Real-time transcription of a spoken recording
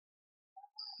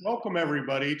Welcome,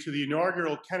 everybody, to the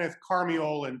inaugural Kenneth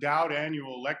Carmiole Endowed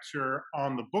Annual Lecture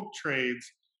on the Book Trades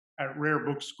at Rare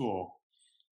Book School.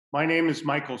 My name is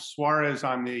Michael Suarez.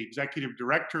 I'm the executive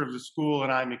director of the school,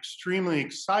 and I'm extremely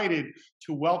excited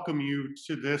to welcome you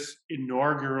to this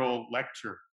inaugural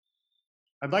lecture.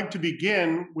 I'd like to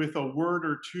begin with a word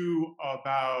or two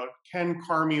about Ken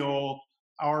Carmiole,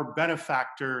 our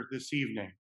benefactor this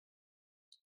evening.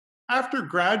 After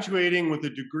graduating with a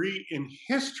degree in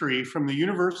history from the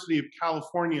University of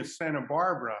California, Santa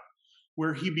Barbara,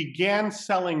 where he began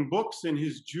selling books in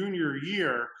his junior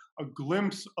year, a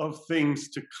glimpse of things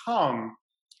to come,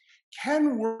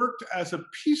 Ken worked as a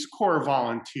Peace Corps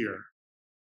volunteer.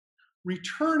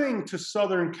 Returning to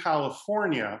Southern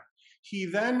California, he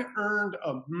then earned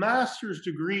a master's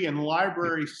degree in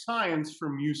library science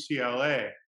from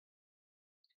UCLA.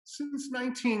 Since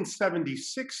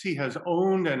 1976, he has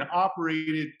owned and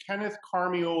operated Kenneth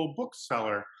Carmiole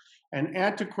Bookseller, an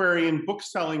antiquarian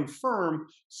bookselling firm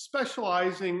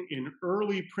specializing in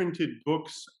early printed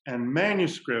books and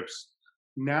manuscripts,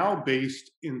 now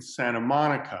based in Santa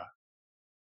Monica.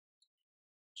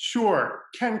 Sure,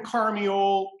 Ken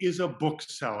Carmiole is a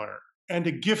bookseller, and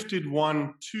a gifted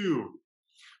one too.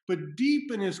 But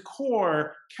deep in his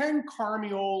core, Ken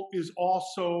Carmiole is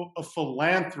also a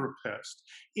philanthropist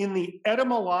in the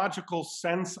etymological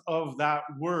sense of that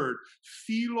word,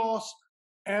 philos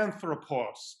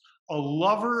anthropos, a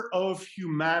lover of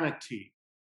humanity,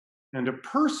 and a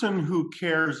person who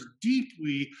cares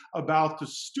deeply about the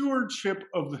stewardship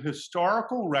of the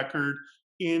historical record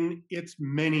in its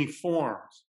many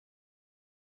forms.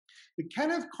 The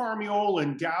Kenneth Carmiole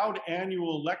Endowed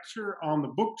Annual Lecture on the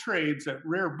Book Trades at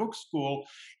Rare Book School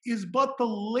is but the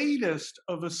latest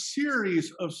of a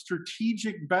series of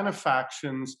strategic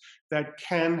benefactions that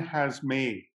Ken has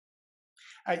made.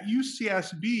 At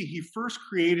UCSB, he first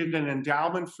created an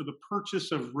endowment for the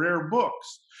purchase of rare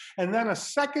books, and then a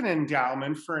second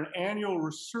endowment for an annual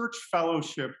research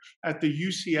fellowship at the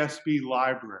UCSB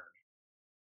Library.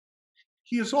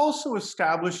 He has also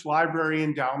established library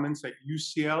endowments at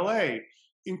UCLA,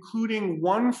 including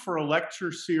one for a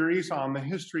lecture series on the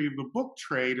history of the book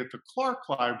trade at the Clark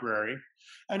Library,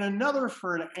 and another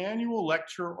for an annual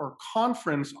lecture or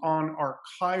conference on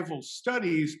archival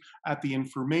studies at the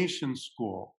Information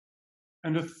School,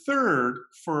 and a third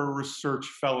for a research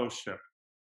fellowship.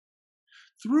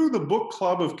 Through the Book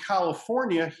Club of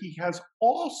California, he has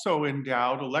also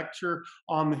endowed a lecture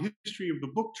on the history of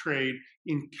the book trade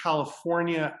in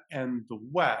California and the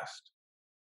West.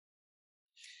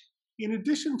 In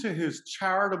addition to his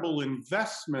charitable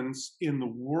investments in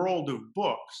the world of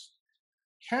books,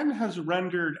 Ken has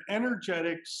rendered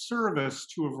energetic service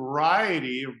to a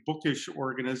variety of bookish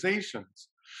organizations: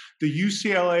 the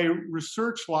UCLA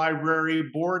Research Library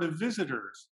Board of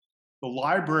Visitors, the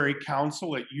Library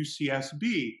Council at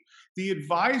UCSB, the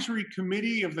Advisory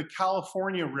Committee of the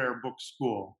California Rare Book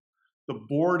School, the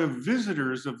Board of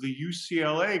Visitors of the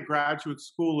UCLA Graduate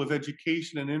School of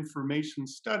Education and Information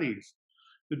Studies,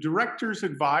 the Directors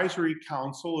Advisory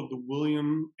Council of the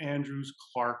William Andrews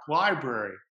Clark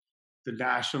Library, the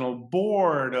National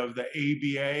Board of the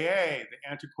ABAA,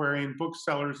 the Antiquarian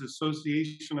Booksellers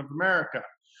Association of America,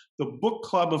 the Book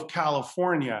Club of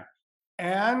California,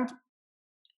 and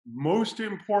most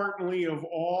importantly of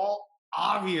all,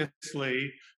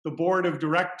 obviously, the board of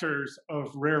directors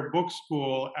of Rare Book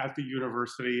School at the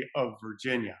University of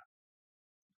Virginia.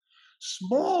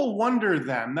 Small wonder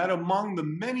then that among the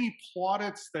many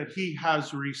plaudits that he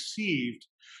has received,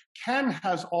 Ken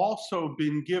has also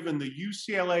been given the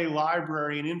UCLA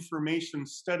Library and Information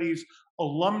Studies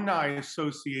Alumni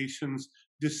Association's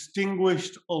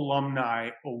Distinguished Alumni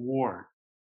Award.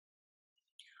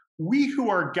 We who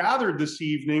are gathered this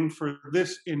evening for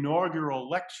this inaugural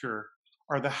lecture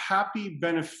are the happy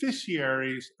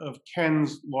beneficiaries of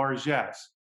Ken's largesse.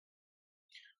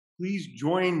 Please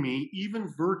join me,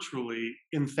 even virtually,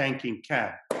 in thanking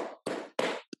Ken.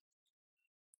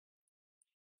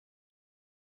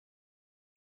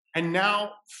 And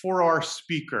now for our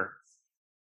speaker.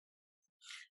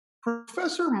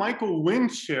 Professor Michael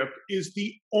Winship is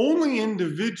the only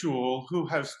individual who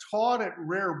has taught at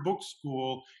Rare Book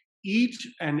School each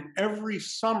and every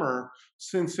summer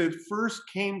since it first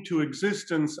came to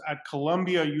existence at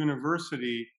Columbia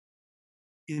University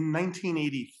in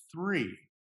 1983.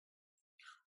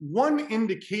 One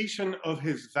indication of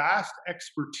his vast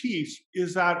expertise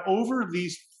is that over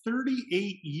these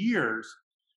 38 years,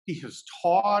 he has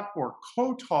taught or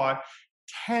co-taught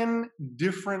 10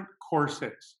 different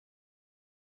courses.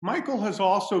 Michael has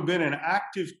also been an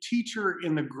active teacher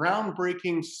in the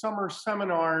groundbreaking summer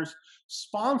seminars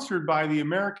sponsored by the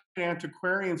American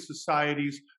Antiquarian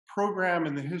Society's program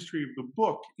in the history of the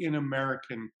book in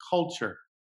American culture.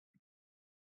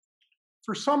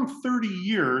 For some 30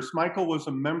 years, Michael was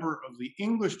a member of the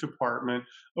English department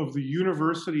of the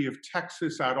University of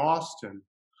Texas at Austin,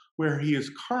 where he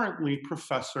is currently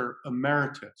professor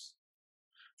emeritus.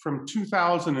 From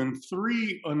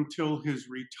 2003 until his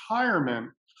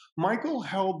retirement, Michael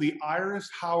held the Iris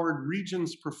Howard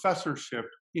Regents Professorship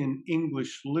in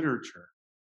English Literature.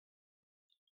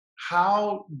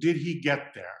 How did he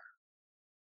get there?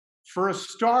 For a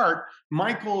start,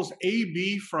 Michael's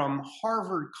AB from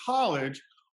Harvard College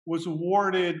was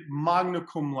awarded magna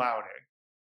cum laude.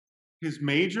 His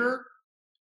major,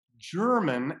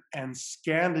 German and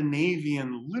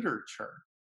Scandinavian literature.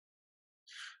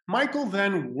 Michael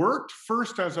then worked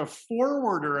first as a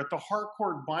forwarder at the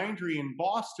Harcourt Bindery in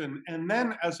Boston, and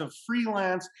then as a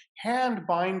freelance hand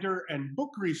binder and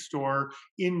book restorer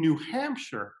in New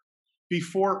Hampshire,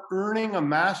 before earning a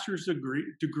master's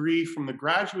degree from the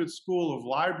Graduate School of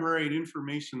Library and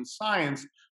Information Science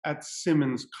at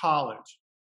Simmons College.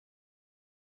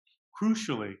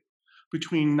 Crucially,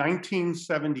 between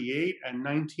 1978 and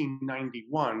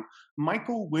 1991,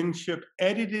 Michael Winship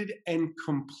edited and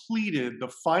completed the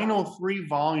final 3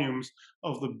 volumes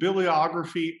of the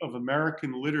Bibliography of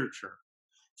American Literature,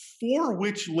 for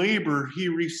which labor he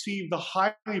received the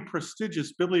highly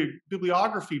prestigious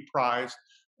Bibliography Prize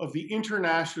of the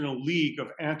International League of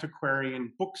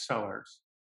Antiquarian Booksellers.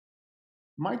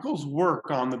 Michael's work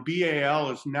on the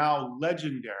BAL is now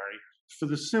legendary for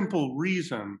the simple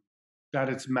reason that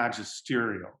it's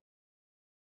magisterial.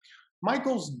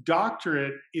 Michael's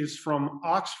doctorate is from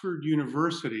Oxford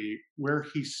University, where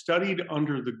he studied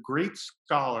under the great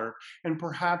scholar and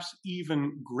perhaps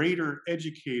even greater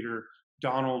educator,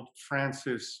 Donald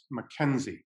Francis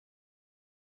Mackenzie.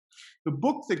 The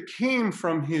book that came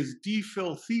from his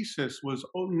DPhil thesis was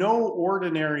no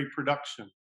ordinary production.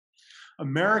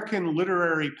 American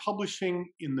literary publishing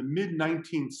in the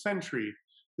mid-19th century,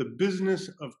 The Business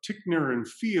of Ticknor and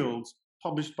Fields,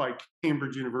 published by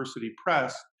Cambridge University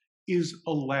Press, is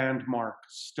a landmark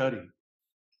study.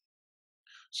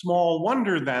 Small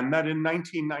wonder then that in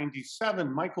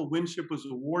 1997, Michael Winship was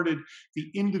awarded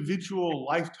the Individual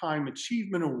Lifetime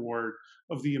Achievement Award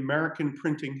of the American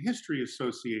Printing History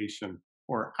Association,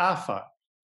 or APHA.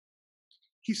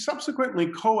 He subsequently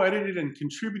co-edited and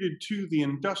contributed to the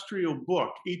industrial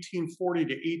book, 1840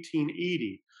 to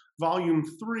 1880, Volume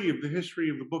 3 of the History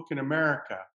of the Book in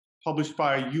America, published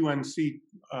by UNC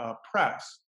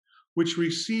Press, which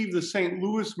received the St.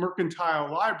 Louis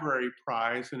Mercantile Library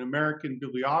Prize in American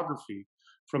Bibliography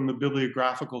from the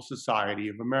Bibliographical Society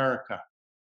of America.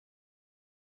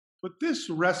 But this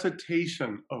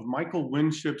recitation of Michael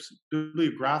Winship's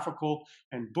bibliographical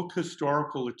and book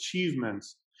historical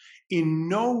achievements in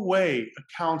no way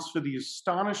accounts for the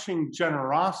astonishing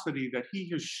generosity that he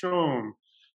has shown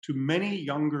to many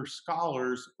younger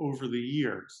scholars over the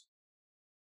years.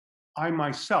 I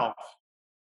myself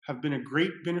have been a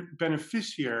great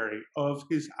beneficiary of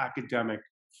his academic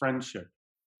friendship.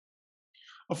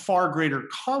 A far greater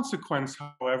consequence,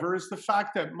 however, is the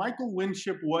fact that Michael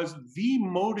Winship was the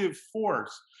motive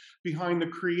force behind the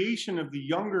creation of the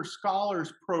Younger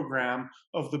Scholars Program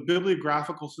of the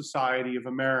Bibliographical Society of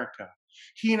America.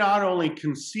 He not only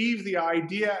conceived the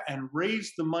idea and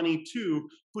raised the money too,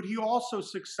 but he also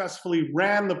successfully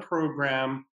ran the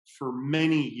program for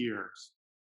many years.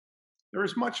 There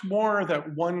is much more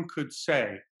that one could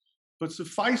say, but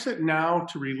suffice it now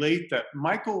to relate that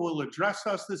Michael will address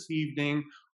us this evening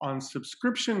on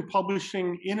subscription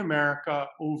publishing in America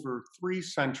over 3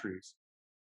 centuries.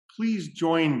 Please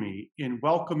join me in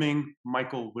welcoming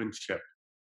Michael Winship.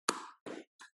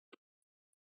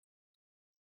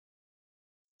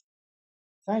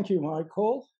 Thank you,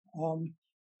 Michael.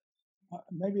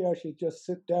 Maybe I should just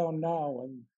sit down now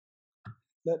and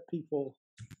let people,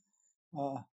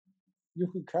 you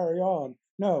can carry on.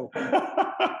 No.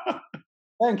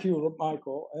 Thank you,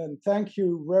 Michael, and thank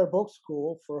you, Rare Book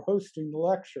School, for hosting the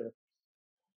lecture.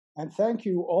 And thank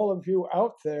you, all of you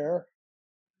out there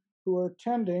who are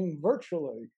attending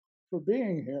virtually, for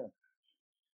being here.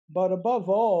 But above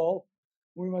all,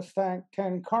 we must thank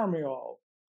Ken Carmiol,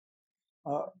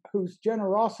 whose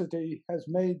generosity has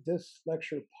made this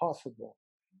lecture possible.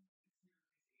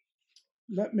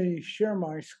 Let me share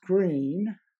my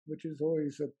screen, which is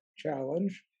always a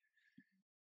challenge.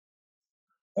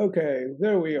 Okay,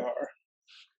 there we are.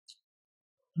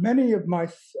 Many of my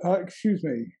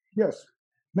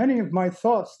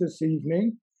thoughts this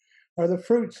evening are the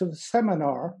fruits of a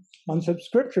seminar on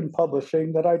subscription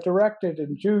publishing that I directed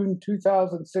in June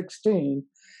 2016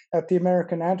 at the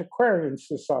American Antiquarian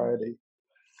Society.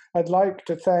 I'd like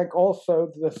to thank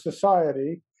also the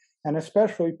Society and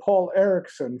especially Paul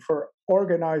Erickson for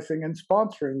organizing and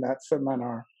sponsoring that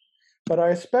seminar. But I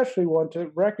especially want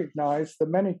to recognize the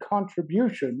many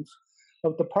contributions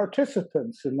of the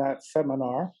participants in that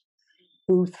seminar,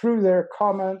 who through their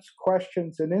comments,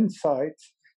 questions, and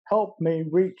insights helped me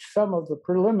reach some of the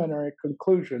preliminary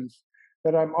conclusions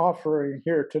that I'm offering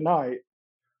here tonight.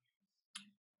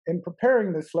 In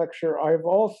preparing this lecture, I've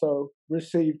also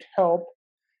received help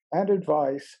and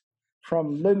advice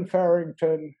from Lynn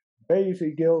Farrington,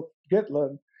 Basie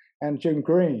Gitlin, and Jim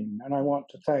Green, and I want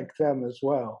to thank them as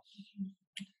well.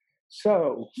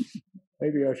 So,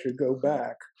 maybe I should go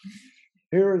back.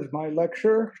 Here is my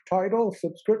lecture title,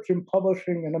 Subscription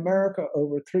Publishing in America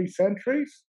Over 3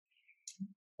 Centuries.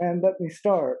 And let me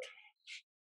start.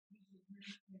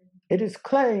 It is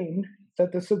claimed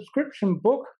that the subscription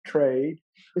book trade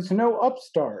is no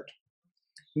upstart,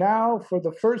 now for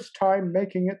the first time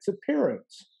making its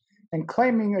appearance and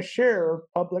claiming a share of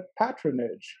public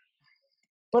patronage.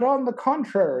 But on the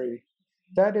contrary,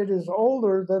 that it is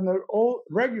older than the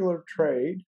regular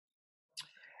trade,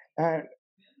 and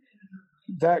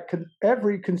that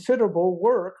every considerable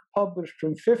work published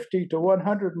from 50 to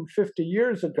 150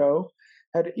 years ago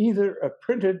had either a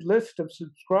printed list of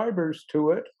subscribers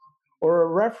to it or a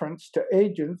reference to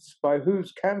agents by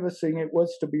whose canvassing it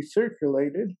was to be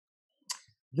circulated.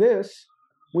 This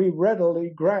we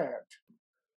readily grant.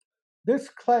 This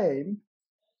claim,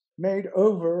 made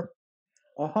over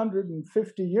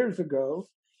 150 years ago,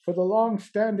 for the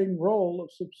long-standing role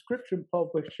of subscription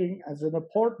publishing as an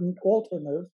important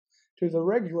alternative to the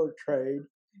regular trade,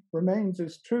 remains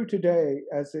as true today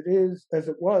as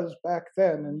it was back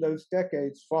then in those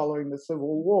decades following the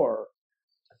Civil War.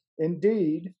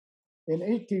 Indeed, in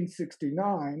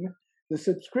 1869, the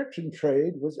subscription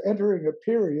trade was entering a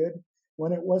period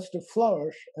when it was to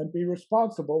flourish and be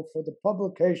responsible for the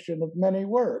publication of many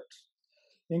works,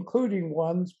 including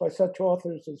ones by such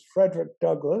authors as Frederick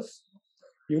Douglass,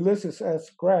 Ulysses S.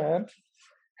 Grant,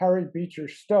 Harry Beecher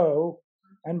Stowe,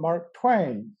 and Mark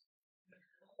Twain.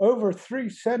 Over 3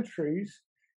 centuries,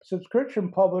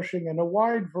 subscription publishing in a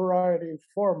wide variety of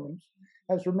forms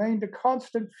has remained a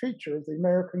constant feature of the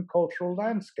American cultural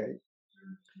landscape.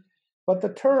 But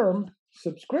the term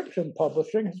subscription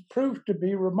publishing has proved to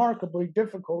be remarkably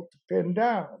difficult to pin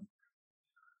down,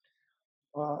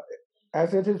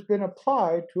 as it has been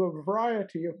applied to a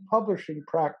variety of publishing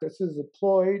practices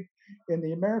employed in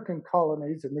the American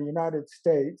colonies in the United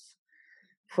States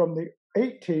from the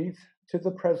 18th to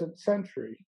the present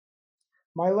century.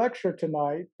 My lecture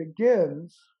tonight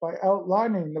begins by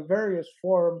outlining the various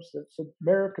forms that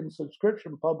American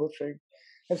subscription publishing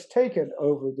has taken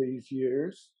over these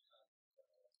years,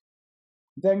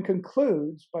 then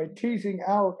concludes by teasing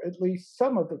out at least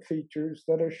some of the features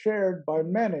that are shared by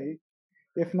many,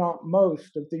 if not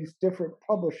most, of these different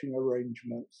publishing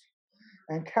arrangements,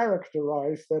 and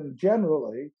characterize them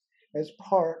generally as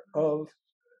part of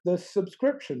the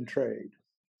subscription trade.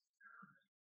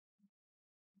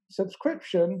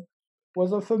 Subscription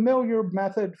was a familiar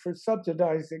method for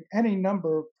subsidizing any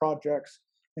number of projects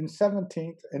in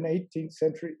 17th and 18th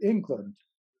century England.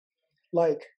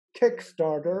 Like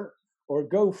Kickstarter or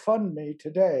GoFundMe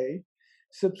today,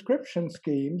 subscription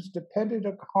schemes depended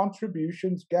on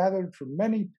contributions gathered from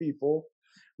many people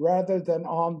rather than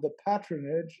on the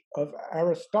patronage of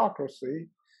aristocracy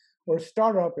or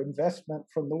startup investment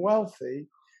from the wealthy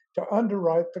to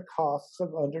underwrite the costs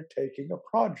of undertaking a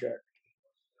project.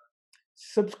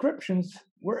 Subscriptions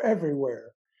were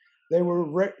everywhere. They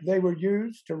were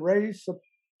used to raise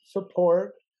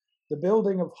support the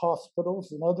building of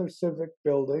hospitals and other civic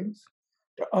buildings,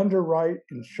 to underwrite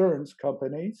insurance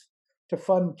companies, to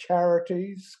fund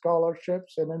charities,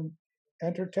 scholarships, and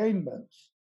entertainments.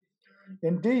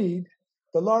 Indeed,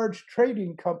 the large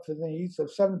trading companies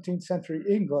of 17th century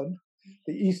England,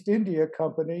 the East India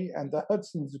Company and the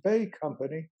Hudson's Bay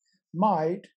Company,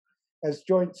 might, as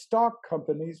joint stock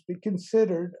companies, be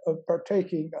considered of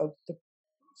partaking of the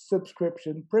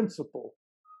subscription principle.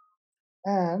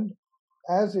 And,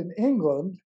 as in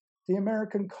England, the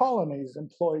American colonies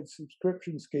employed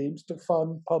subscription schemes to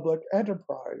fund public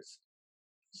enterprises,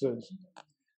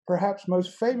 perhaps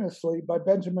most famously by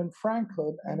Benjamin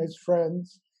Franklin and his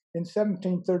friends in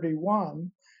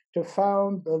 1731 to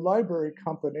found the Library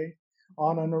Company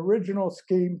on an original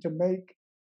scheme to make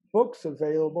books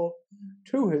available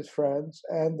to his friends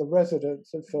and the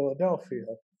residents of Philadelphia.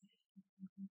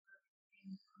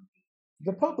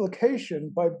 The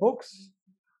publication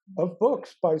of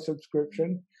books by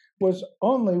subscription was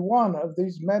only one of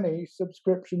these many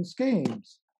subscription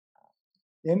schemes.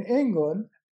 In England,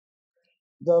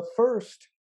 the first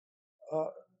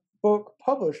book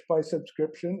published by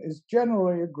subscription is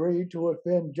generally agreed to have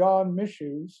been John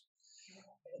Mishu's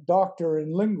Doctor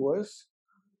in Linguis,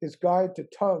 his Guide to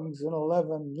Tongues in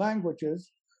 11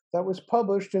 Languages, that was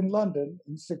published in London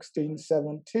in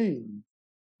 1617.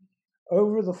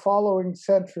 Over the following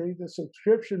century, the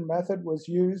subscription method was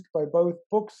used by both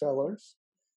booksellers,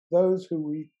 those who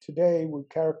we today would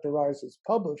characterize as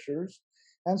publishers,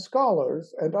 and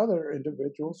scholars and other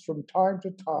individuals from time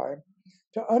to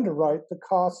underwrite the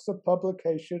costs of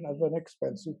publication of an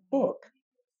expensive book.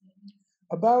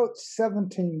 About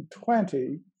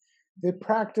 1720, the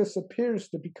practice appears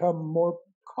to become more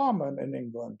common in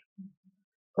England,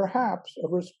 perhaps a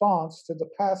response to the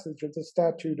passage of the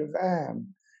Statute of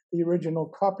Anne, the original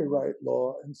copyright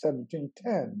law in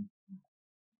 1710.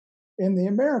 In the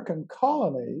American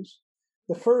colonies,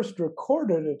 the first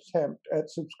recorded attempt at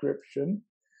subscription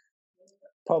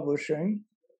publishing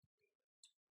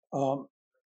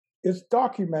is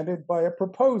documented by a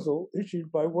proposal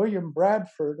issued by William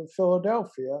Bradford of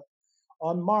Philadelphia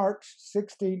on March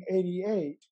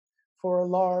 1688 for a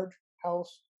large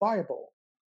house Bible.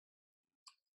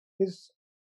 His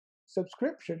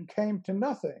subscription came to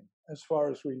nothing, as far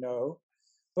as we know,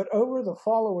 but over the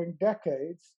following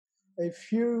decades, a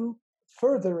few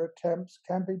further attempts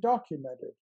can be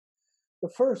documented. The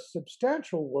first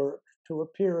substantial work to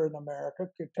appear in America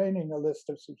containing a list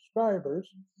of subscribers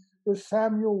was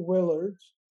Samuel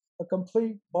Willard's A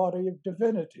Complete Body of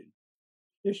Divinity,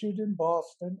 issued in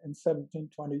Boston in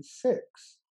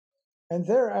 1726. And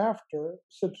thereafter,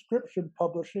 subscription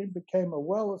publishing became a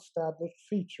well-established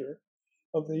feature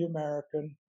of the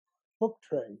American book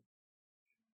trade.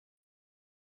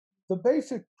 The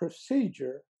basic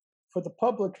procedure for the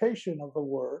publication of a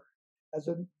work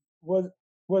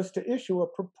was to issue a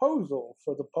proposal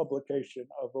for the publication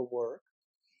of a work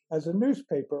as a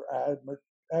newspaper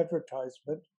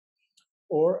advertisement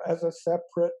or as a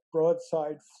separate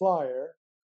broadside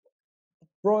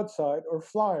or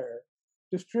flyer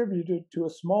distributed to a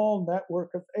small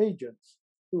network of agents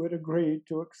who had agreed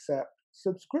to accept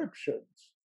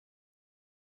subscriptions.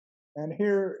 And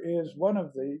here is one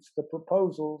of these, the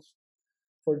proposals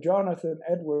for Jonathan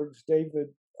Edwards'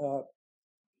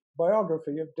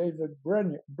 biography of David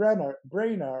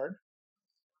Brainerd,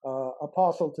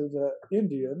 apostle to the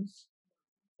Indians,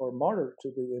 or martyr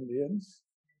to the Indians.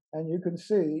 And you can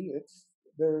see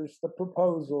there's the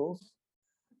proposals,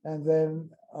 and then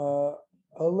a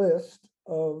list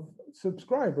of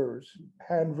subscribers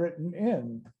handwritten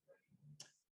in.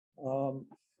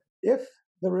 If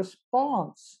the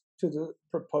response to the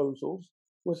proposals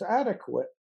was adequate,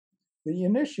 the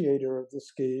initiator of the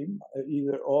scheme,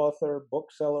 either author,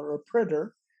 bookseller, or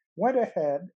printer, went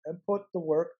ahead and put the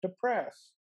work to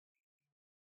press.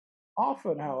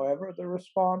 Often, however, the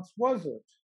response wasn't,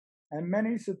 and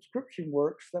many subscription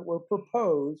works that were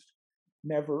proposed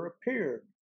never appeared,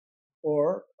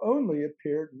 or only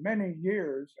appeared many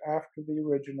years after the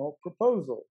original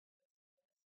proposal.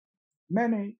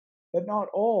 Many, but not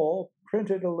all,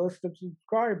 printed a list of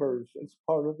subscribers as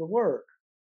part of the work.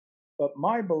 But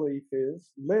my belief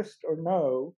is, list or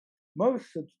no,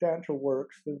 most substantial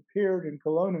works that appeared in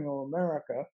colonial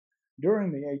America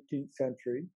during the 18th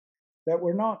century that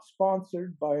were not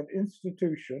sponsored by an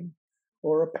institution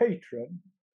or a patron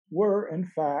were, in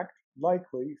fact,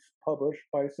 likely published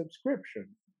by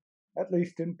subscription, at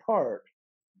least in part.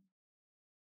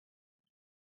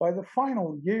 By the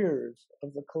final years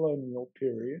of the colonial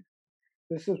period,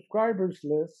 the subscribers'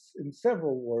 lists in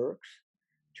several works,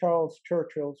 Charles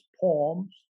Churchill's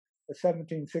Poems, a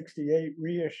 1768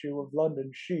 reissue of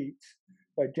London Sheets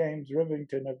by James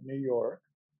Rivington of New York,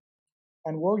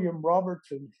 and William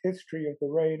Robertson's History of the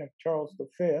Reign of Charles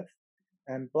V,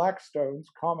 and Blackstone's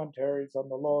Commentaries on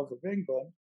the Laws of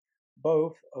England,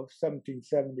 both of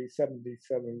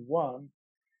 1770-1771,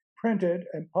 printed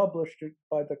and published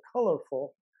by the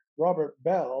colorful Robert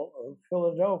Bell of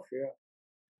Philadelphia,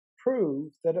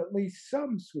 prove that at least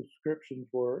some subscription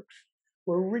works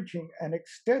were reaching an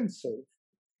extensive,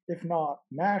 if not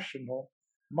national,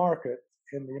 market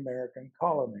in the American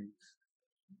colonies.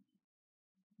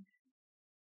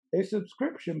 A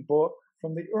subscription book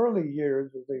from the early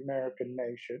years of the American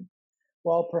nation,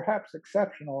 while perhaps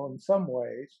exceptional in some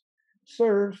ways,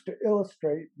 serves to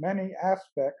illustrate many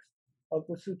aspects of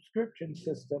the subscription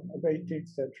system of 18th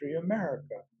century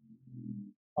America.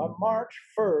 On March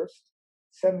 1st,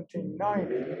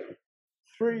 1790,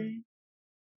 three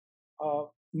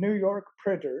New York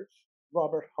printers,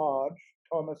 Robert Hodge,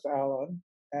 Thomas Allen,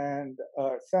 and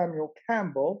Samuel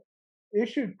Campbell,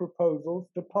 issued proposals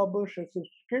to publish a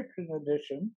subscription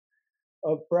edition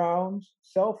of Brown's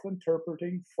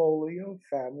self-interpreting folio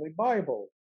family Bible.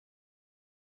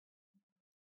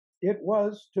 It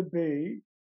was to be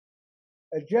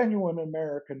a genuine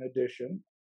American edition,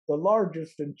 the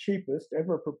largest and cheapest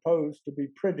ever proposed to be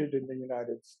printed in the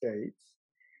United States,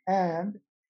 and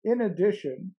in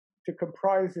addition to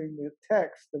comprising the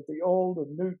text of the Old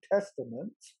and New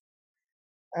Testaments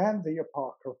and the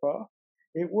Apocrypha,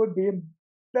 it would be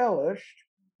embellished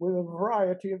with a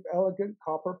variety of elegant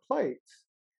copper plates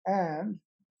and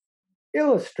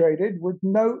illustrated with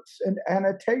notes and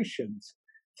annotations,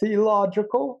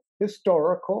 theological,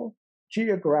 historical,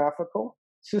 geographical,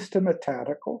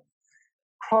 systematical,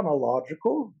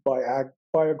 chronological,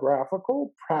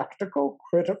 biographical, practical,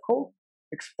 critical,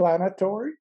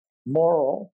 explanatory,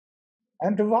 moral,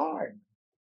 and divine.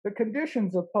 The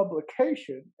conditions of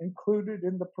publication included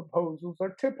in the proposals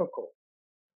are typical.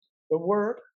 The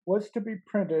work was to be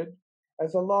printed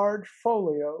as a large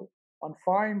folio on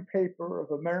fine paper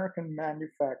of American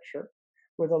manufacture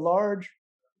with a large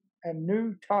and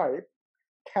new type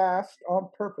cast on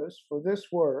purpose for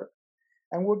this work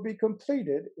and would be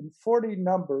completed in 40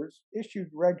 numbers issued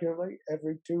regularly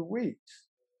every 2 weeks.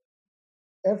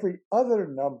 Every other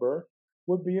number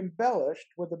would be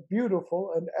embellished with a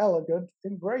beautiful and elegant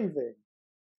engraving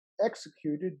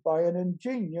executed by an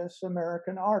ingenious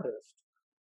American artist.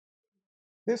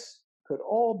 This could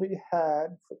all be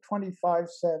had for 25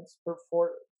 cents per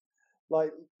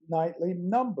fortnightly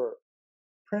number,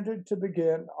 printed to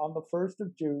begin on the 1st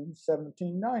of June,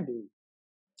 1790.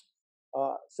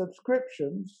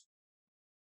 Subscriptions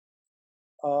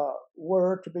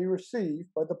were to be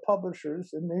received by the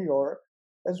publishers in New York,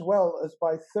 as well as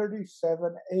by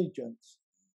 37 agents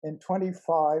in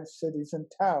 25 cities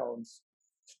and towns,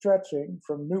 stretching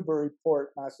from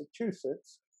Newburyport,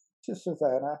 Massachusetts, to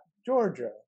Savannah,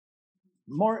 Georgia.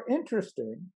 More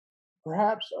interesting,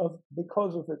 perhaps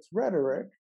because of its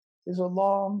rhetoric, is a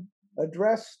long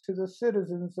address to the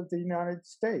citizens of the United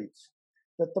States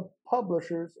that the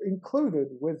publishers included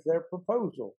with their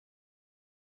proposal.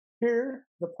 Here,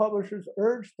 the publishers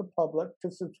urged the public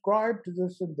to subscribe to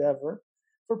this endeavor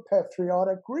for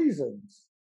patriotic reasons.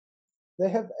 They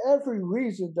have every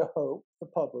reason to hope, the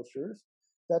publishers,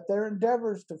 that their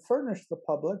endeavors to furnish the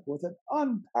public with an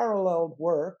unparalleled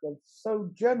work of so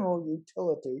general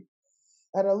utility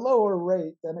at a lower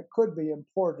rate than it could be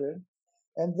imported,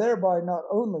 and thereby not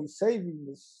only saving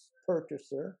the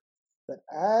purchaser, but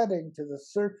adding to the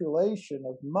circulation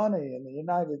of money in the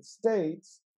United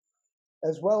States,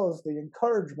 as well as the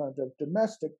encouragement of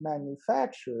domestic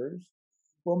manufacturers,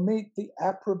 will meet the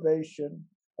approbation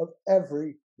of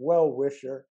every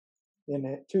well-wisher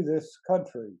to this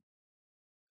country.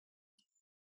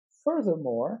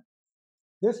 Furthermore,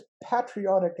 this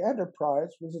patriotic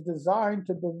enterprise was designed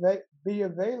to be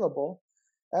available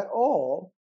at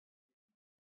all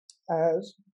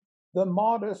as the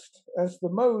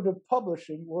mode of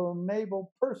publishing will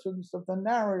enable persons of the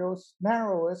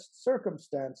narrowest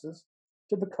circumstances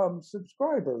to become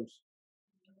subscribers.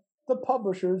 The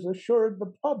publishers assured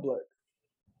the public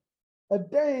a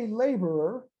day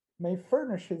laborer may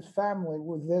furnish his family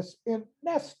with this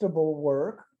inestimable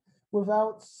work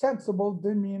without sensible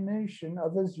diminution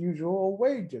of his usual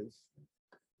wages.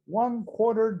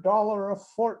 $0.25 a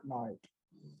fortnight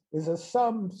is a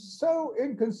sum so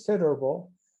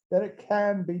inconsiderable that it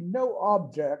can be no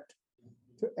object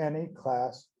to any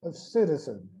class of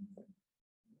citizen.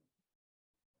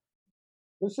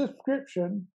 The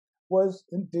subscription was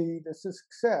indeed a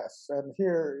success, and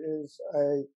here is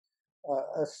a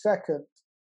second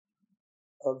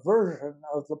version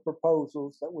of the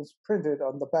proposals that was printed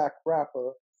on the back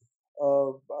wrapper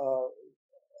of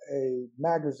a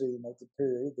magazine of the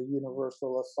period, the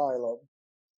Universal Asylum,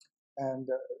 and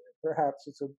perhaps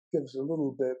it gives a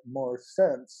little bit more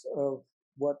sense of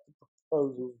what the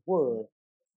proposals were.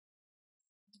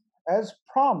 As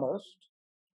promised,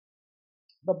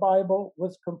 the Bible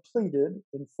was completed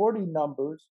in 40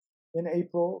 numbers in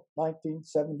April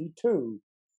 1972,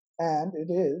 and it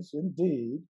is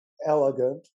indeed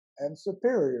elegant and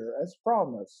superior as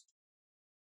promised.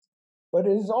 But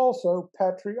it is also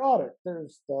patriotic.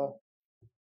 There's the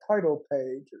title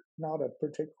page, not a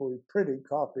particularly pretty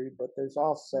copy, but there's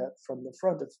offset from the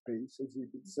frontispiece, as you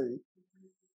can see.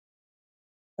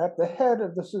 At the head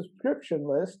of the subscription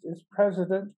list is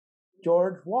President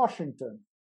George Washington.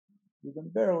 You can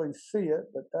barely see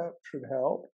it, but that should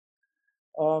help.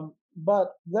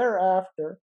 But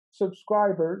thereafter,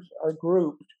 subscribers are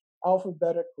grouped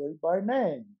alphabetically by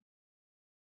name.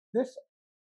 This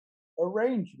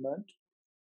arrangement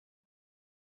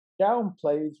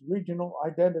downplays regional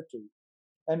identity,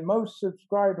 and most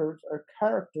subscribers are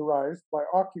characterized by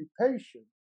occupation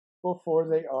before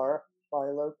they are by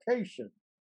location.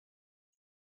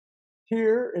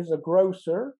 Here is a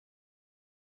grocer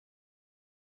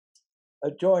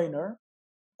a joiner,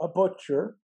 a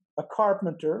butcher, a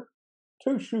carpenter,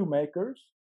 two shoemakers,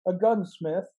 a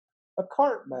gunsmith, a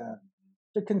cartman,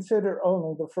 to consider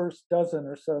only the first dozen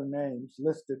or so names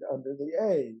listed under the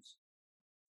A's.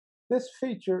 This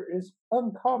feature is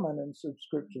uncommon in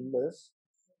subscription lists,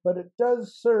 but it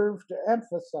does serve to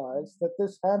emphasize that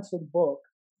this handsome book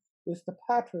is the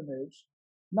patronage,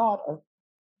 not of,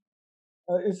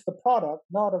 is the product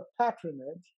not of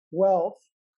patronage, wealth,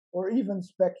 or even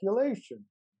speculation.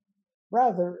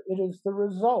 Rather, it is the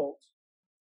result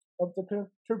of the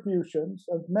contributions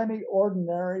of many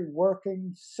ordinary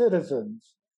working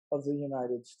citizens of the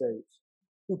United States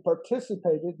who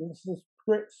participated in this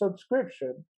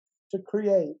subscription to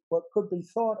create what could be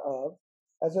thought of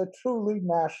as a truly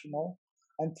national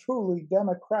and truly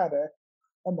democratic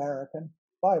American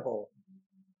Bible.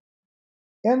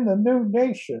 In the new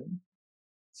nation,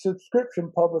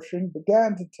 subscription publishing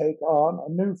began to take on a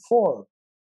new form.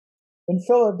 In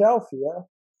Philadelphia,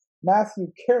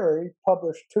 Matthew Carey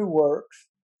published two works,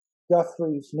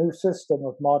 Guthrie's New System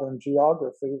of Modern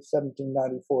Geography,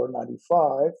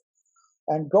 1794-95,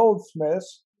 and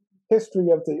Goldsmith's History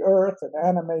of the Earth and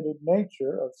Animated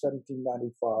Nature of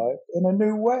 1795 in a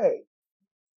new way.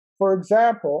 For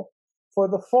example, for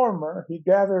the former, he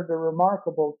gathered a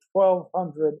remarkable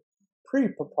 1,200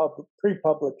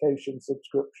 pre-publication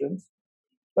subscriptions,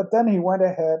 but then he went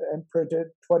ahead and printed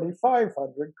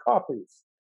 2,500 copies.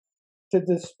 To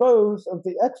dispose of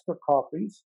the extra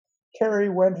copies, Carey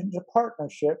went into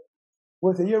partnership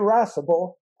with the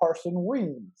irascible Parson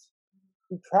Weems,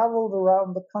 who traveled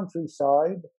around the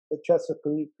countryside, the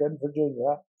Chesapeake and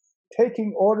Virginia,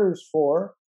 taking orders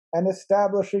for and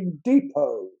establishing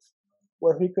depots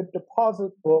where he could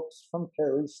deposit books from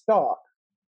Carey's stock.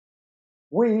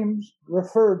 Weems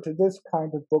referred to this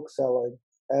kind of bookselling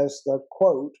as the,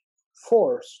 quote,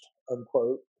 forced,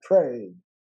 unquote, trade.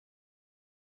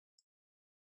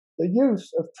 The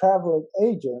use of traveling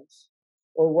agents,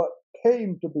 or what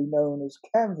came to be known as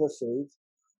canvassers,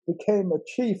 became a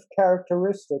chief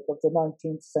characteristic of the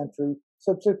 19th century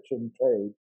subscription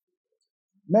trade.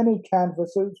 Many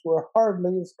canvassers were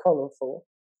hardly as colorful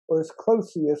or as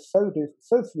closely associated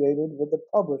with the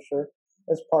publisher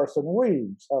as Parson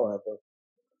Weems, however.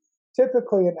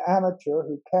 Typically an amateur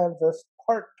who canvassed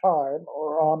part-time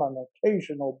or on an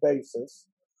occasional basis,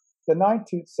 the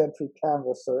 19th century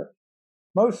canvasser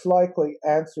most likely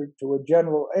answered to a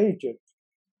general agent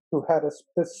who had a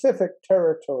specific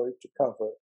territory to cover,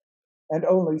 and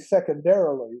only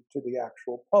secondarily to the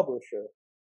actual publisher.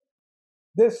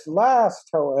 This last,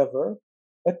 however,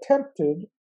 attempted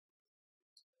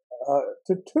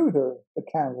to tutor the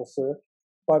canvasser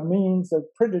by means of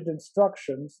printed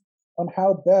instructions on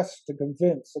how best to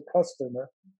convince a customer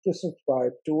to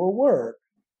subscribe to a work.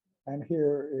 And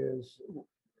here is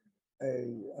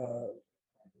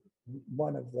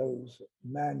one of those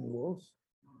manuals,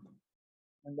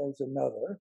 and there's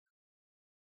another.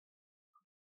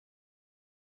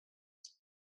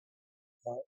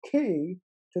 Key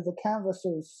to the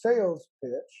canvasser's sales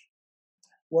pitch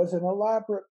was an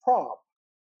elaborate prop,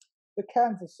 the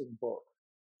canvassing book,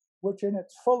 which in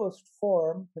its fullest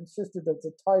form consisted of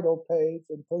the title page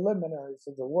and preliminaries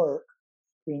of the work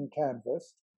being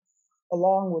canvassed,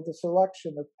 along with a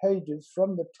selection of pages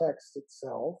from the text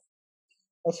itself,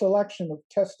 a selection of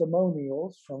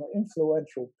testimonials from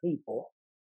influential people,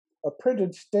 a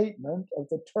printed statement of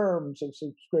the terms of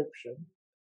subscription,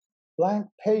 blank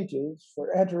pages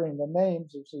for entering the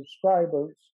names of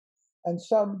subscribers, and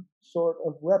some sort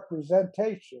of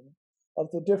representation of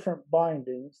the different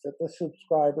bindings that the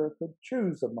subscriber could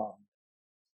choose among.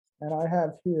 And I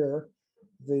have here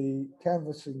the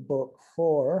canvassing book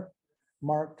for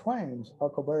Mark Twain's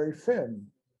Huckleberry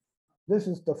Finn. This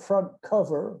is the front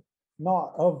cover,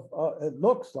 not of, it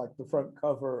looks like the front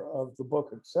cover of the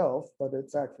book itself, but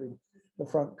it's actually the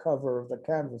front cover of the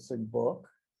canvassing book.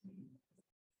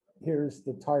 Here's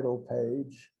the title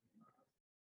page.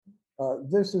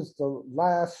 This is the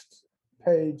last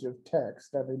page of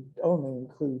text, and it only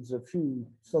includes a few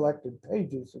selected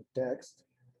pages of text.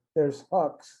 There's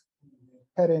Hucks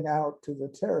heading out to the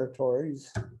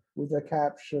territories with a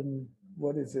caption,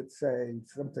 what does it say?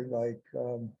 Something like,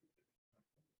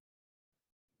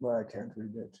 well, I can't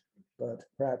read it, but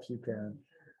perhaps you can.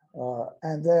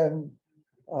 And then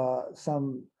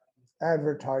some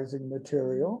advertising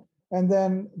material, and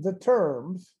then the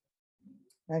terms.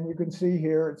 And you can see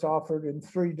here it's offered in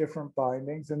 3 different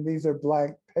bindings, and these are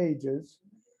blank pages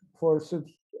for,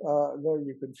 there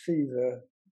you can see the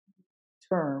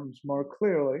terms more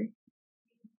clearly.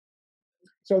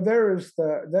 So there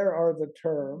are the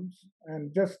terms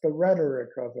and just the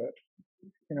rhetoric of it.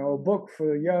 A book for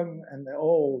the young and the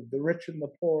old, the rich and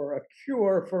the poor, a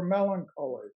cure for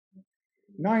melancholy.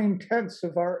 9/10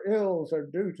 of our ills are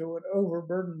due to an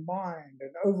overburdened mind,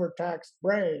 an overtaxed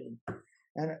brain,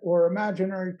 or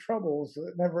imaginary troubles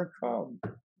that never come.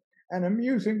 An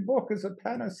amusing book is a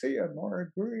panacea, more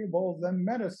agreeable than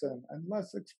medicine and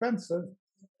less expensive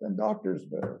than doctor's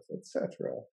bills,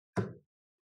 etc.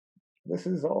 This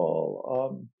is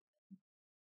all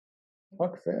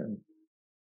Huck Finn.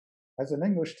 As an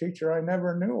English teacher, I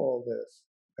never knew all this.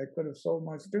 I could have sold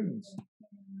my students.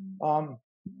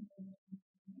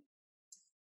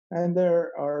 And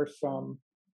there are some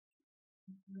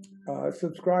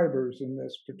subscribers in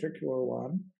this particular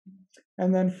one.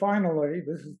 And then finally,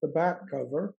 this is the back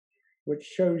cover, which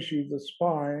shows you the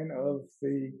spine of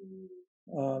the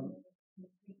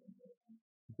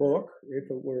book, if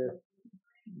it were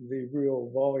the real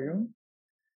volume.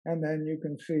 And then you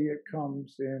can see it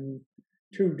comes in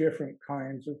two different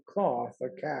kinds of cloth, a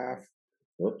calf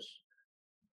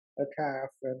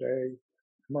and a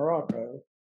Morocco.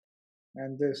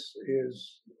 And this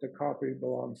is, the copy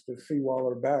belongs to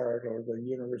Seawaller Barrett, or the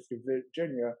University of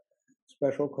Virginia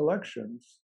Special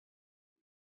Collections.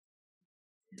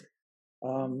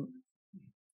 The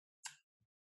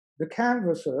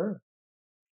canvasser,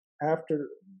 after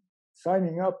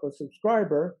signing up a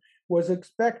subscriber, was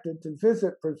expected to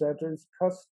visit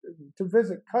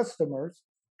customers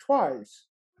twice.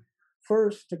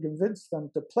 First, to convince them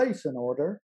to place an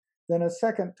order, then a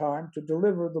second time to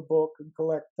deliver the book and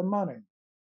collect the money.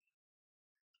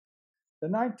 The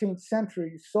 19th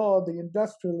century saw the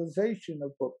industrialization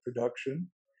of book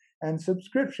production, and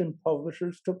subscription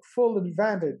publishers took full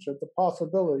advantage of the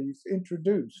possibilities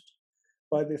introduced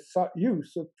by the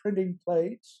use of printing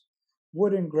plates,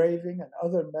 wood engraving, and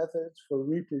other methods for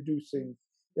reproducing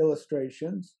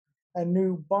illustrations, and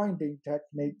new binding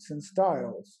techniques and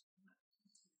styles.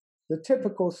 The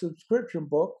typical subscription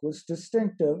book was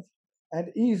distinctive and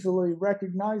easily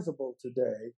recognizable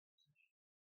today.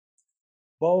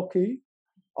 Bulky,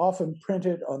 often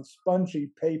printed on spongy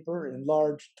paper in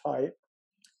large type,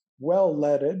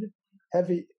 well-leaded,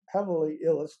 heavily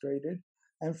illustrated,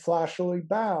 and flashily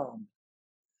bound.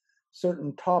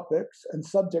 Certain topics and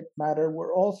subject matter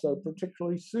were also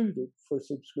particularly suited for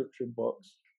subscription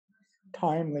books.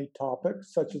 Timely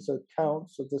topics, such as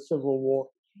accounts of the Civil War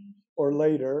or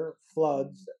later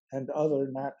floods and other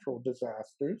natural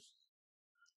disasters,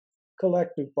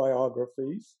 collective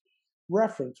biographies,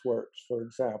 reference works, for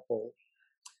example,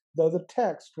 though the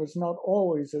text was not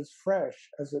always as fresh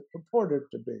as it purported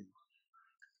to be.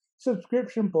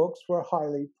 Subscription books were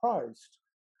highly priced,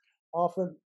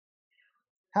 often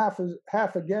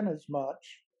half again as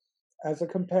much as a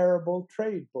comparable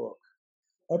trade book,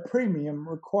 a premium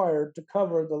required to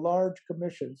cover the large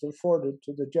commissions afforded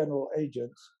to the general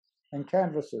agents and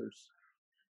canvassers.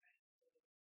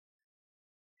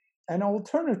 An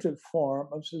alternative form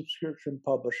of subscription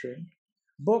publishing,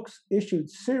 books issued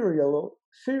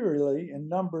serially in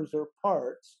numbers or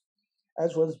parts,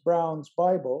 as was Brown's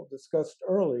Bible, discussed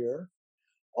earlier,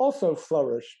 also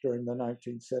flourished during the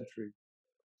 19th century.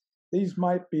 These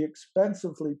might be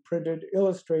expensively printed,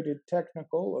 illustrated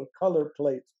technical or color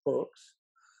plate books,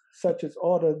 such as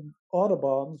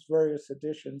Audubon's various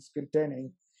editions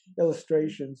containing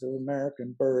illustrations of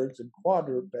American birds and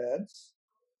quadrupeds.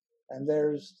 And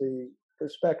there's the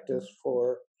prospectus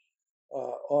for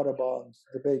Audubon's,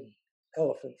 the big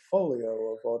elephant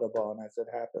folio of Audubon, as it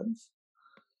happens,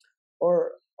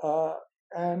 or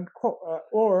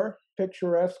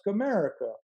Picturesque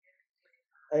America,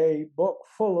 a book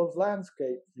full of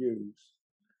landscape views.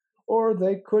 Or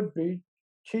they could be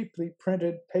cheaply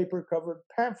printed paper-covered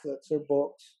pamphlets or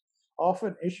books,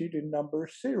 often issued in number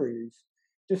series,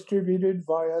 distributed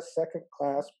via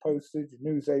second-class postage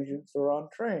newsagents or on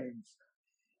trains.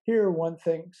 Here one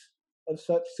thinks of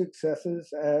such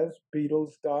successes as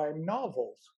Beatles' dime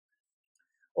novels,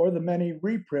 or the many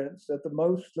reprints that the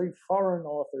mostly foreign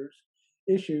authors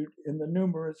issued in the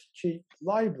numerous cheap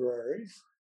libraries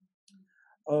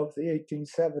of the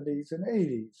 1870s and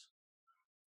 80s,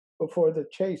 before the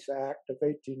Chase Act of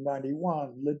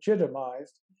 1891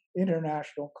 legitimized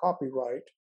international copyright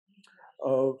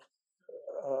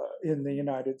in the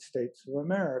United States of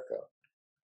America.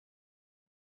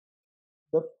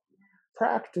 The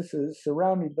practices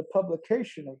surrounding the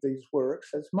publication of these works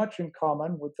has much in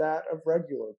common with that of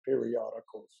regular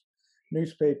periodicals,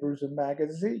 newspapers, and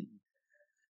magazines,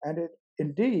 and it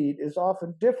indeed is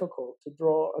often difficult to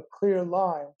draw a clear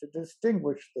line to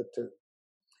distinguish the two,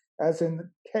 as in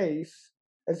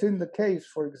the case,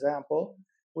 for example,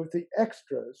 with the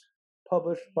extras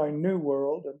published by New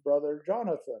World and Brother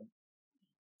Jonathan.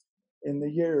 in the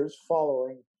years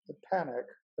following the Panic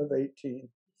of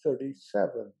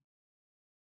 1837.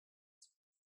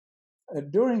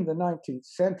 During the 19th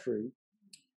century,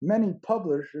 many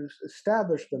publishers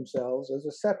established themselves as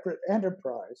a separate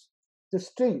enterprise,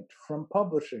 distinct from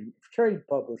publishing, trade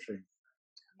publishing,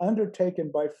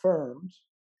 undertaken by firms,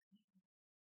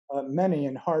 many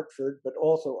in Hartford, but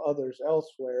also others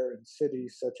elsewhere in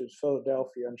cities such as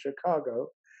Philadelphia and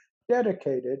Chicago,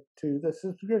 dedicated to the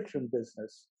subscription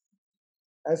business.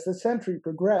 As the century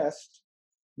progressed,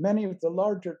 many of the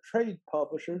larger trade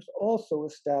publishers also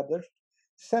established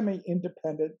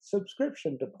semi-independent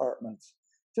subscription departments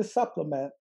to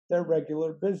supplement their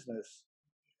regular business.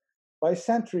 By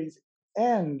century's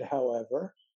end,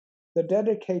 however, the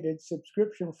dedicated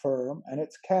subscription firm and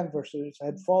its canvassers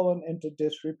had fallen into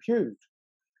disrepute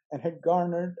and had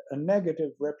garnered a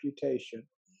negative reputation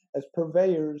as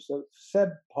purveyors of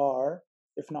subpar,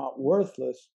 if not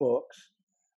worthless, books,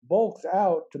 bulked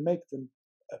out to make them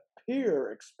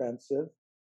appear expensive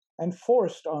and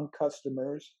forced on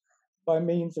customers by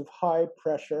means of high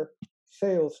pressure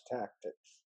sales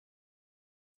tactics.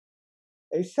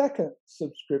 A second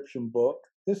subscription book,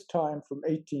 this time from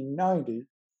 1890,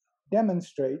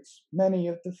 demonstrates many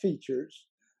of the features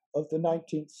of the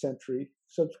 19th century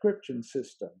subscription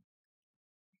system.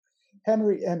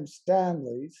 Henry M.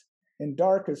 Stanley's In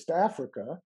Darkest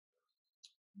Africa,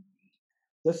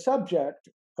 the subject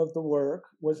of the work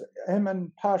was Emin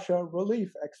Pasha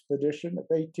Relief Expedition of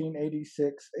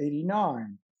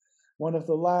 1886-89, one of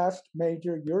the last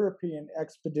major European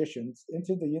expeditions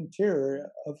into the interior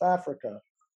of Africa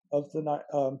of the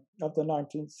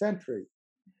 19th century.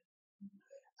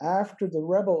 After the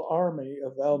rebel army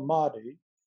of El Mahdi,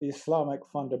 the Islamic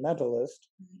fundamentalist,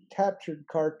 captured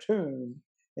Khartoum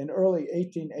in early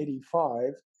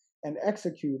 1885 and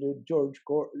executed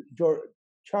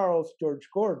Charles George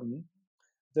Gordon,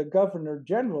 the Governor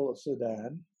General of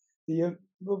Sudan, the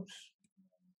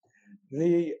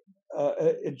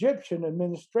Egyptian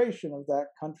administration of that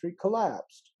country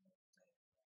collapsed.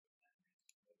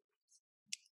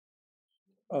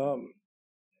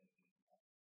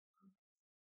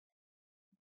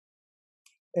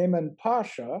 Emin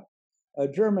Pasha, a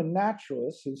German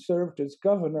naturalist who served as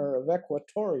governor of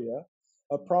Equatoria,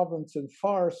 a province in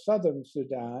far southern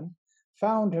Sudan,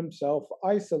 found himself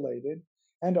isolated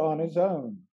and on his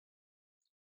own.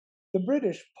 The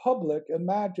British public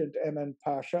imagined Emin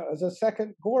Pasha as a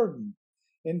second Gordon,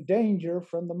 in danger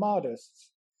from the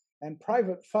Mahdists, and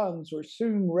private funds were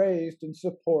soon raised in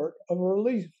support of a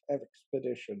relief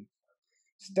expedition.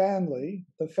 Stanley,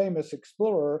 the famous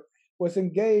explorer, was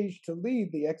engaged to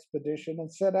lead the expedition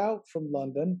and set out from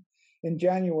London in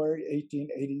January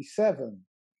 1887.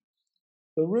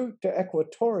 The route to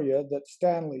Equatoria that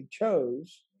Stanley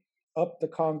chose, up the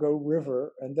Congo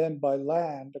River and then by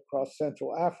land across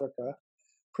Central Africa,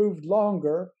 proved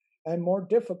longer and more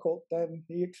difficult than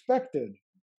he expected.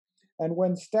 And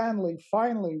when Stanley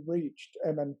finally reached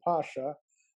Emin Pasha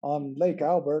on Lake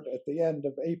Albert at the end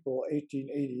of April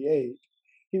 1888,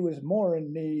 he was more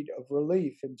in need of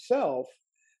relief himself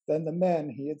than the man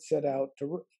he had set out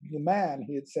to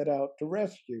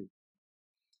rescue.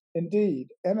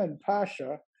 Indeed, Emin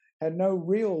Pasha had no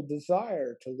real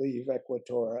desire to leave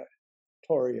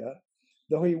Equatoria,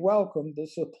 though he welcomed the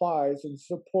supplies and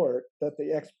support that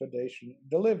the expedition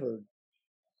delivered.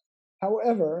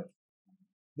 However,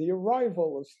 the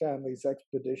arrival of Stanley's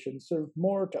expedition served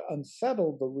more to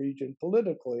unsettle the region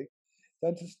politically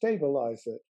than to stabilize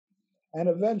it, and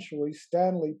eventually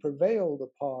Stanley prevailed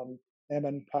upon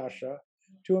Emin Pasha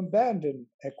to abandon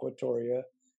Equatoria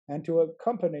and to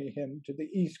accompany him to the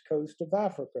east coast of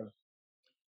Africa.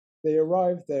 They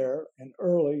arrived there in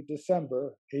early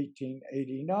December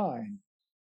 1889.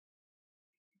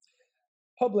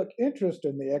 Public interest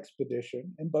in the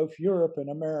expedition in both Europe and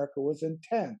America was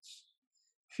intense,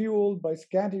 fueled by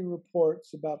scanty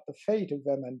reports about the fate of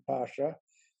Emin Pasha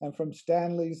and from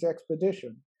Stanley's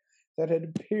expedition that had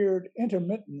appeared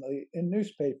intermittently in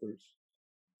newspapers.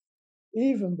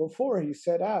 Even before he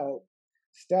set out,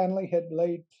 Stanley had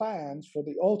laid plans for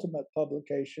the ultimate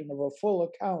publication of a full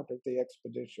account of the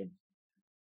expedition.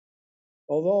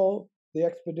 Although the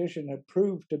expedition had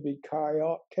proved to be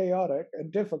chaotic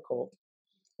and difficult,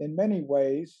 in many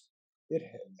ways it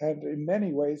had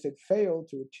failed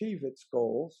to achieve its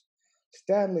goals,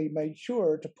 Stanley made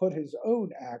sure to put his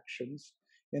own actions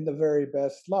in the very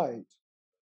best light.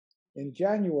 In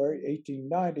January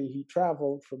 1890, he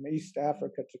traveled from East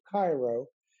Africa to Cairo,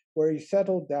 where he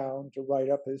settled down to write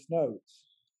up his notes.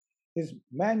 His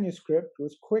manuscript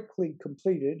was quickly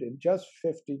completed in just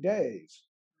 50 days.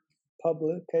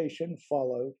 Publication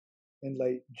followed in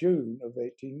late June of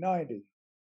 1890.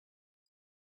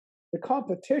 The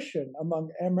competition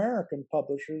among American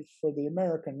publishers for the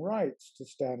American rights to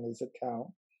Stanley's account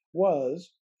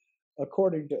was,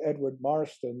 according to Edward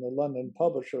Marston, the London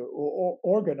publisher who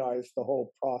organized the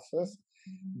whole process,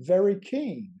 very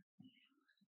keen.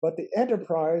 But the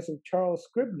enterprise of Charles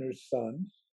Scribner's son,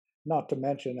 not to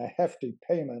mention a hefty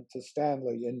payment to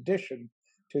Stanley in addition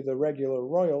to the regular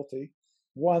royalty,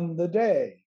 won the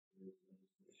day.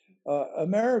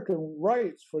 American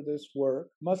rights for this work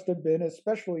must have been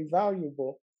especially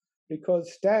valuable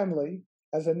because Stanley,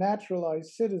 as a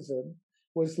naturalized citizen,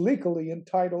 was legally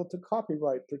entitled to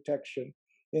copyright protection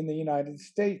in the United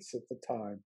States at the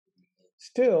time.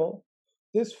 Still,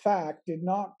 this fact did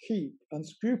not keep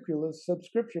unscrupulous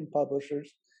subscription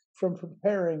publishers from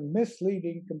preparing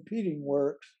misleading competing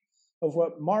works of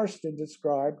what Marston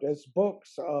described as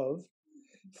books of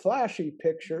flashy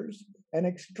pictures and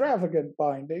extravagant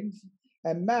bindings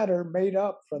and matter made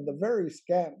up from the very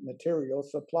scant material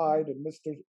supplied in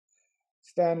Mr.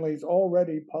 Stanley's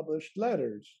already published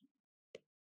letters,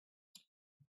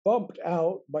 bumped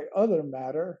out by other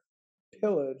matter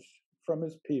pillaged from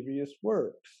his previous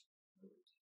works.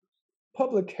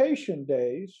 Publication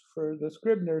days for the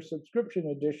Scribner subscription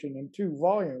edition in 2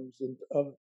 volumes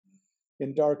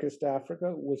in Darkest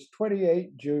Africa was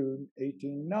 28 June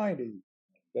 1890.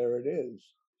 There it is.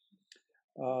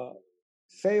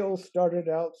 Sales started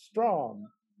out strong,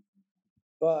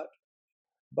 but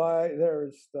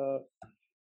there's the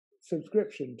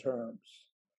subscription terms.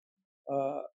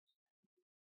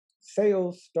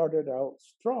 Sales started out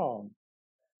strong,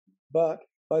 but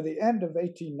by the end of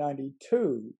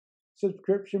 1892,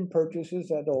 subscription purchases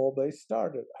had all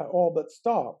but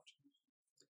stopped.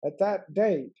 At that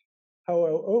date,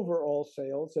 however, overall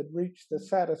sales had reached the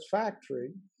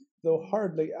satisfactory, though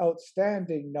hardly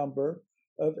outstanding number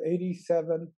of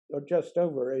 87 or just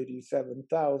over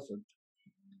 87,000.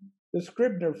 The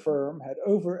Scribner firm had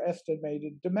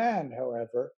overestimated demand,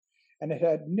 however, and it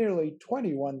had nearly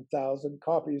 21,000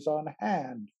 copies on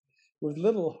hand, with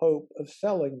little hope of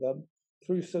selling them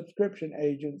through subscription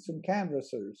agents and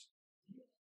canvassers.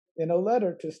 In a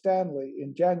letter to Stanley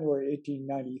in January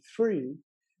 1893,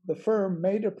 the firm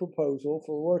made a proposal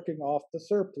for working off the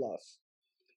surplus.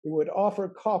 It would offer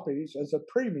copies as a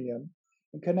premium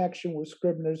in connection with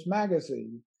Scribner's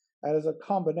magazine as a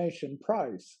combination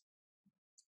price.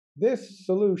 This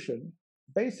solution,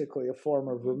 basically a form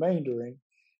of remaindering,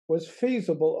 was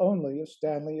feasible only if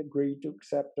Stanley agreed to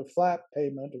accept a flat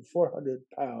payment of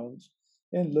 £400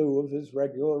 in lieu of his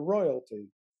regular royalty.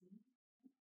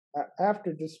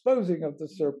 After disposing of the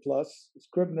surplus,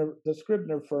 the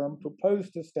Scribner firm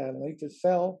proposed to Stanley to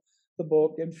sell the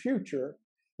book in future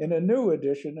in a new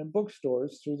edition in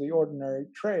bookstores through the ordinary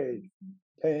trade,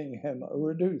 paying him a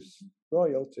reduced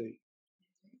royalty.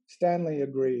 Stanley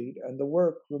agreed, and the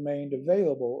work remained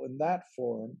available in that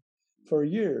form for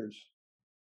years.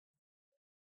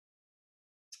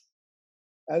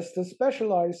 As the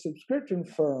specialized subscription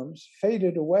firms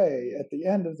faded away at the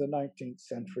end of the 19th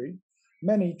century,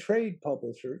 many trade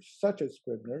publishers, such as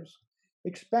Scribner's,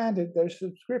 expanded their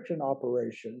subscription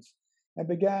operations and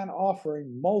began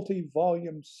offering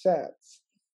multi-volume sets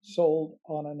sold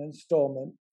on an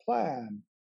installment plan.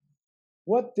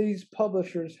 What these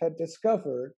publishers had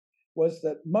discovered was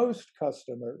that most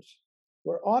customers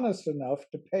were honest enough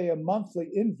to pay a monthly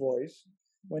invoice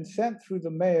when sent through the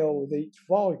mail with each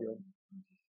volume,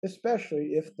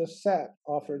 especially if the set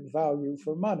offered value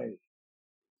for money.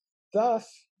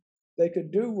 Thus, they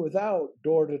could do without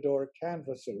door-to-door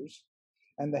canvassers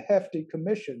and the hefty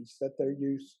commissions that their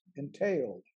use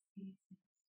entailed.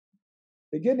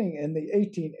 Beginning in the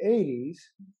 1880s,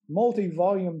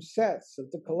 multi-volume sets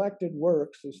of the collected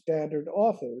works of standard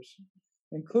authors,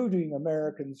 including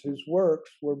Americans whose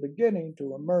works were beginning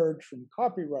to emerge from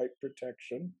copyright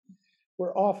protection,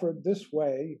 were offered this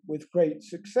way with great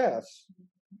success.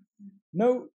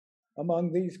 Noteworthy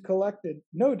among these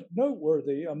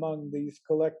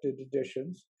collected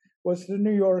editions was the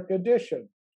New York edition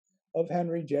of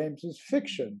Henry James's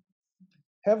fiction,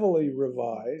 heavily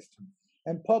revised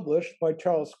and published by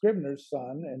Charles Scribner's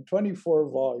son in 24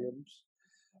 volumes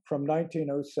from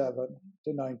 1907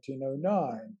 to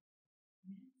 1909.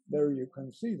 There you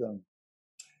can see them.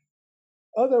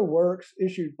 Other works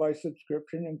issued by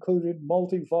subscription included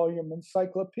multi-volume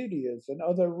encyclopedias and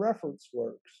other reference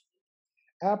works.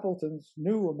 Appleton's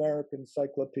New American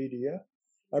Cyclopedia,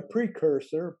 a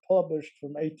precursor published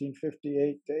from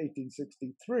 1858 to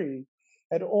 1863,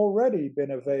 had already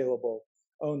been available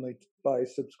only by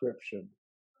subscription.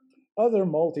 Other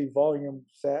multi-volume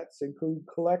sets include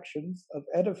collections of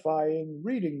edifying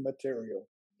reading material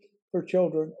for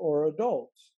children or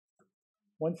adults.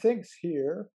 One thinks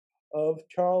here of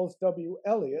Charles W.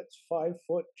 Eliot's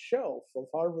 5-foot shelf of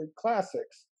Harvard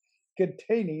classics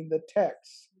containing the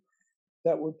texts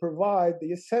that would provide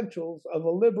the essentials of a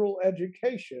liberal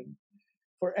education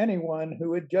for anyone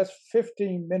who had just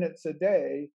 15 minutes a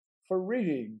day for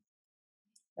reading.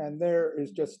 And there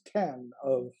is just 10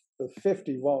 of the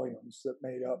 50 volumes that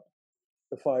made up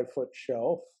the 5-foot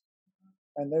shelf.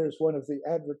 And there's one of the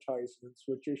advertisements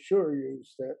which assure you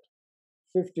that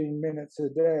 15 minutes a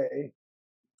day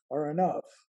are enough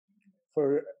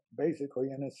for basically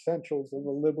an essentials of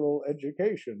a liberal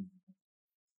education.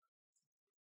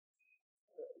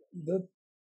 The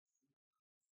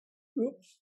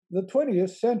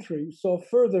 20th century saw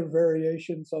further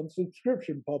variations on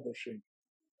subscription publishing,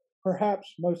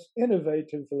 perhaps most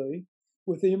innovatively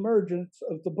with the emergence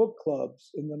of the book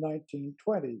clubs in the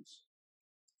 1920s.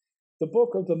 The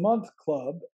Book of the Month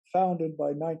Club, founded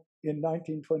in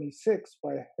 1926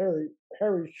 by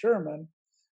Harry Sherman,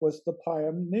 was the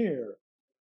pioneer.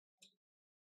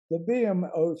 The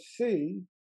BMOC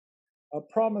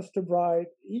promised to provide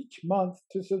each month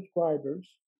to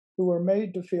subscribers who were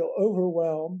made to feel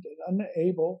overwhelmed and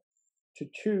unable to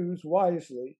choose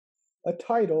wisely a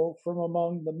title from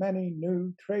among the many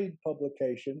new trade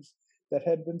publications that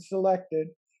had been selected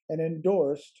and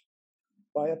endorsed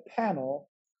by a panel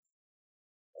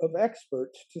of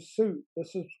experts to suit the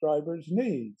subscribers'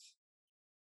 needs.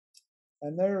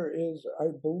 And there is, I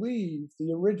believe,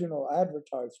 the original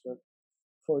advertisement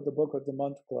for the Book of the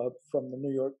Month Club from the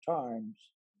New York Times.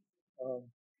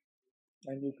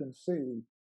 And you can see,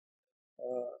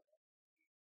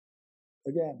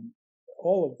 again,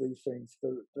 all of these things,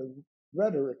 the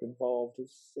rhetoric involved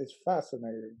is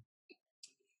fascinating.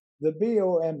 The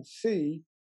BOMC,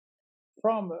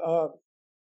 from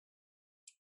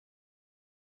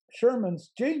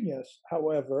Sherman's genius,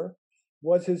 however,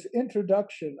 was his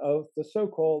introduction of the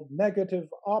so-called negative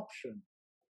option.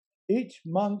 Each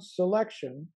month's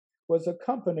selection was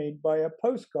accompanied by a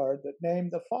postcard that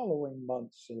named the following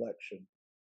month's selection.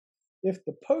 If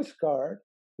the postcard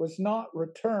was not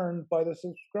returned by the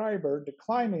subscriber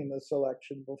declining the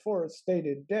selection before a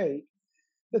stated date,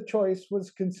 the choice was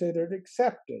considered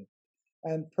accepted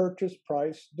and purchase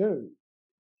price due.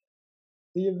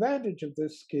 The advantage of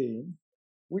this scheme,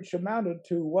 which amounted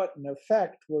to what in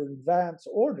effect were advance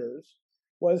orders,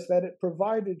 was that it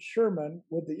provided Sherman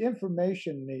with the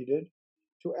information needed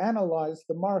to analyze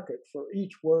the market for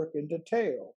each work in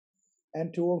detail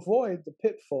and to avoid the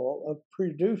pitfall of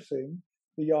producing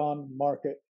beyond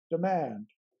market demand.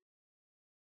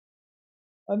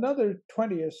 Another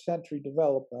 20th century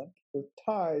development with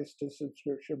ties to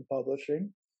subscription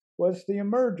publishing was the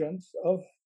emergence of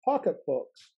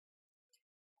pocketbooks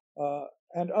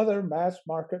and other mass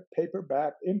market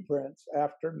paperback imprints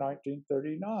after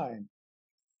 1939.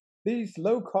 These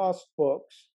low-cost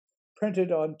books,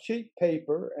 printed on cheap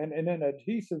paper and in an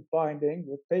adhesive binding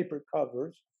with paper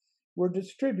covers, were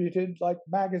distributed like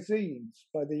magazines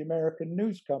by the American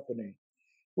News Company,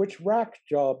 which rack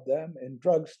jobbed them in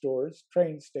drugstores,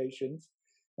 train stations,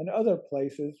 and other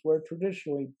places where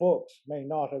traditionally books may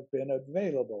not have been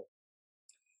available.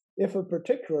 If a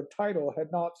particular title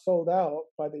had not sold out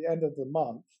by the end of the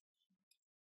month,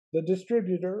 the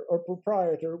distributor or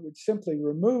proprietor would simply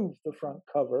remove the front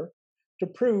cover to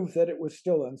prove that it was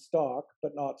still in stock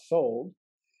but not sold,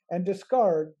 and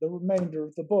discard the remainder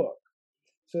of the book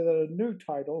so that a new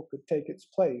title could take its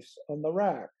place on the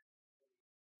rack.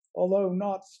 Although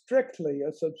not strictly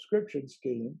a subscription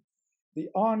scheme, the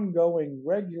ongoing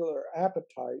regular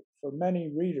appetite for many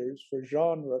readers for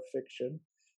genre fiction,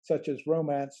 such as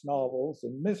romance novels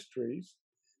and mysteries,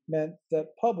 meant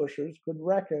that publishers could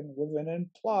reckon with an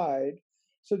implied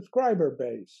subscriber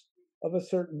base of a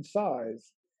certain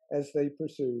size as they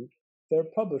pursued their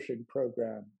publishing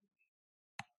program.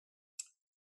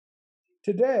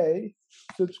 Today,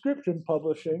 subscription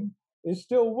publishing is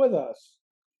still with us,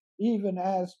 even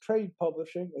as trade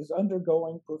publishing is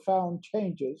undergoing profound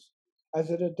changes as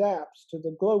it adapts to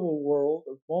the global world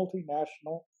of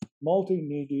multinational,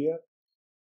 multimedia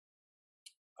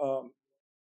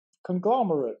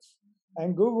conglomerates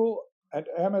and Google and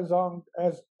Amazon.com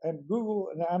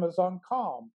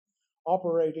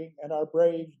operating in our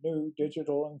brave new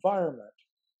digital environment.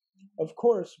 Of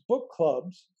course, book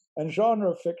clubs and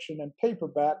genre fiction and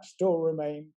paperback still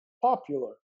remain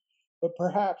popular, but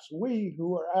perhaps we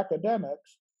who are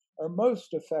academics are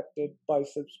most affected by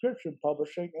subscription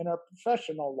publishing in our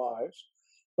professional lives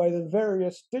by the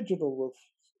various digital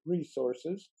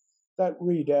resources that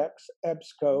Redex,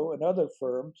 EBSCO, and other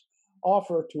firms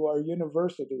offer to our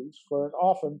universities for an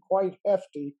often quite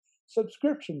hefty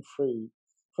subscription fee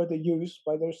for the use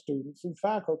by their students and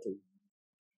faculty.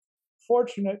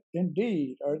 Fortunate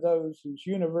indeed are those whose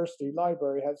university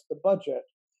library has the budget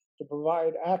to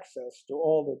provide access to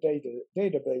all the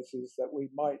databases that we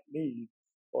might need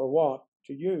or want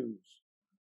to use.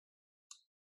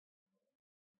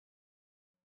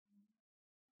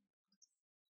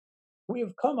 We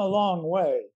have come a long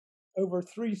way, over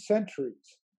 3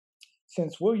 centuries,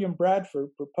 since William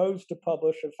Bradford proposed to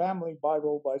publish a family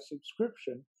Bible by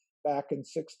subscription back in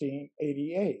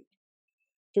 1688.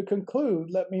 To conclude,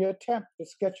 let me attempt to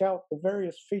sketch out the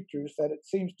various features that it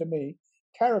seems to me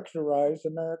characterize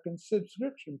American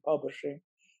subscription publishing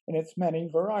in its many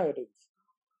varieties.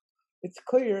 It's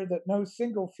clear that no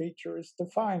single feature is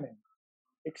defining,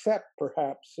 except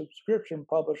perhaps subscription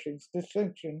publishing's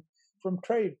distinction from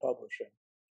trade publishing,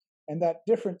 and that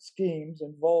different schemes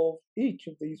involve each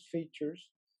of these features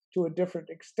to a different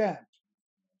extent,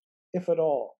 if at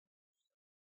all.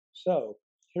 So,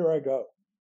 here I go.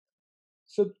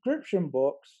 Subscription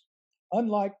books,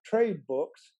 unlike trade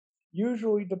books,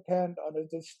 usually depend on a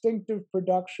distinctive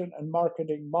production and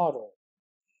marketing model,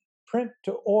 print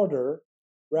to order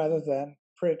rather than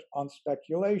print on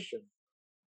speculation.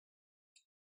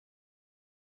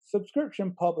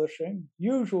 Subscription publishing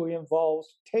usually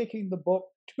involves taking the book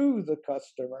to the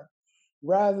customer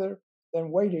rather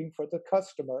than waiting for the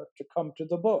customer to come to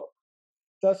the book.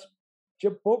 Thus,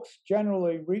 books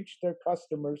generally reach their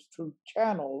customers through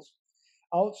channels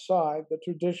outside the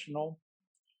traditional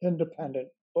independent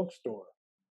bookstore.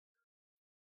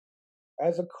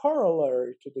 As a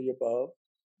corollary to the above,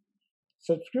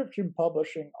 subscription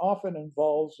publishing often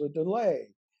involves a delay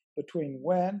between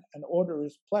when an order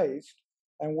is placed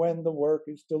and when the work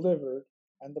is delivered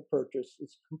and the purchase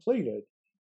is completed.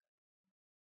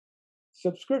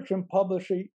 Subscription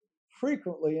publishing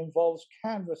frequently involves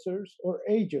canvassers or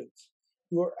agents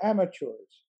who are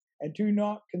amateurs and do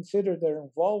not consider their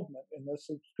involvement in the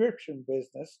subscription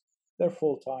business their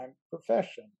full-time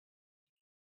profession.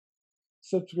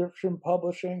 Subscription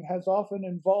publishing has often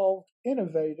involved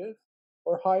innovative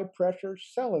or high-pressure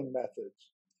selling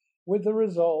methods, with the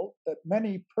result that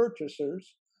many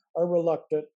purchasers are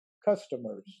reluctant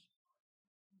customers.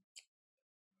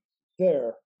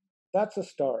 There, that's a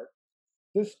start.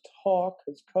 This talk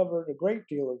has covered a great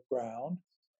deal of ground,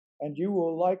 and you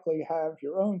will likely have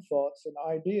your own thoughts and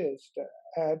ideas to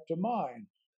add to mine.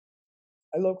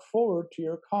 I look forward to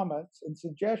your comments and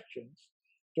suggestions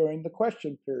during the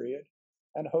question period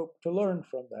and hope to learn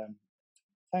from them.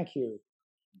 Thank you.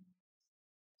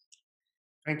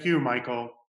 Thank you, Michael.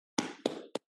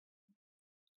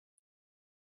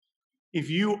 If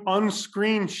you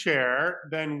unscreen share,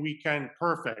 then we can,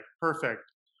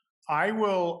 perfect. I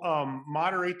will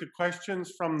moderate the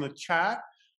questions from the chat.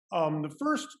 The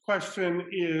first question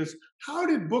is, how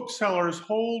did booksellers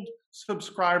hold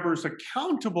subscribers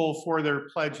accountable for their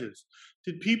pledges?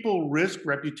 Did people risk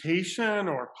reputation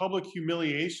or public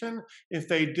humiliation if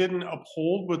they didn't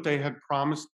uphold what they had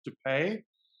promised to pay?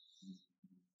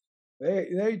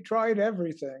 They tried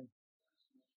everything.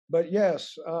 But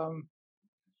yes, I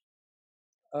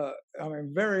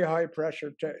mean, very high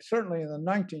pressure, certainly in the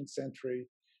 19th century,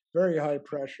 very high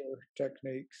pressure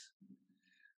techniques.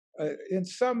 In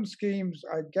some schemes,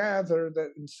 I gather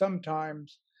that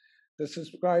sometimes the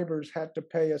subscribers had to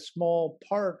pay a small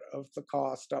part of the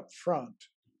cost up front.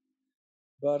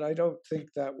 But I don't think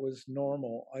that was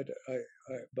normal.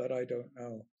 But I don't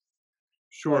know.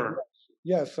 Sure. But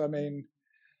yes, I mean,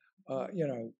 you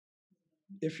know,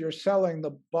 if you're selling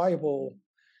the Bible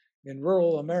in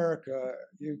rural America,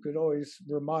 you could always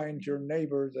remind your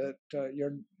neighbor that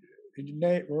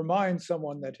remind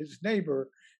someone that his neighbor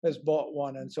has bought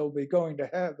one and so be going to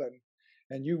heaven,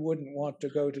 and you wouldn't want to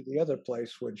go to the other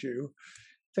place, would you?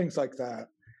 Things like that.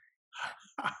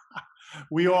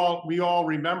 We all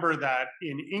remember that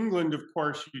in England, of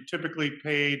course, you typically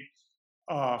paid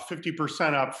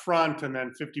 50% up front and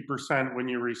then 50% when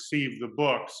you receive the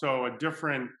book. So a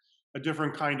different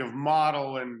kind of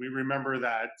model. And we remember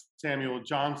that Samuel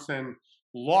Johnson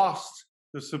lost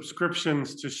the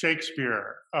subscriptions to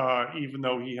Shakespeare, even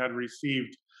though he had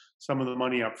received some of the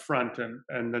money up front,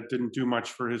 and that didn't do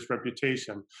much for his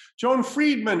reputation. Joan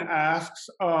Friedman asks,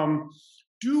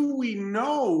 do we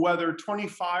know whether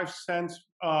 25 cents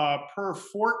per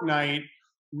fortnight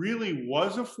really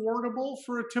was affordable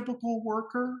for a typical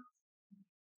worker?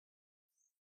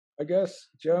 I guess,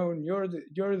 Joan, you're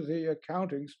the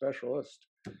accounting specialist.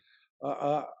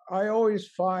 I always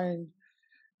find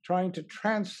trying to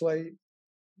translate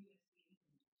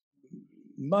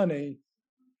money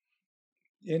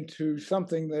into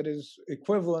something that is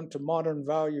equivalent to modern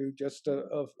value just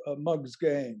a mug's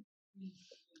game.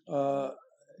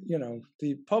 You know,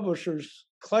 the publishers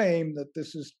claim that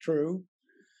this is true,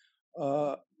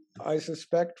 uh, I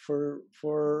suspect for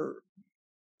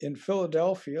in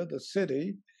Philadelphia, the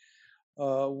city,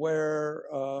 where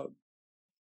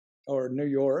or New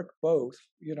York, both,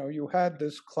 you had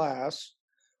this class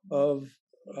of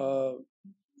uh,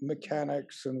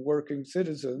 mechanics and working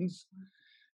citizens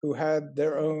who had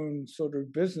their own sort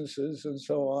of businesses and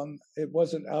so on. It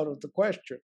wasn't out of the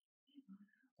question.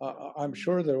 I'm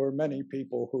sure there were many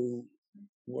people who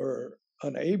were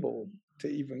unable to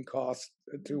even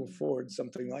to afford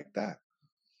something like that.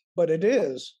 But it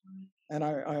is, and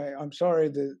I'm sorry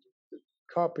the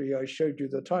copy I showed you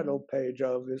the title page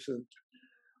of isn't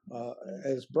uh,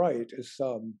 as bright as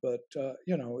some, but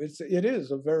it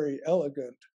is a very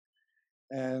elegant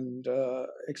and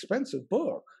expensive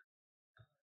book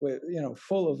with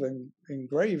full of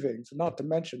engravings, not to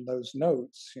mention those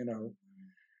notes,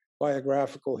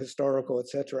 biographical, historical,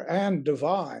 etc., and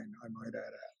divine, I might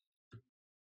add.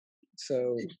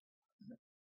 So,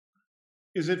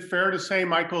 Is it fair to say,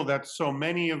 Michael, that so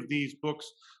many of these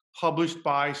books published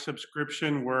by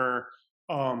subscription were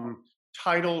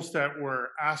titles that were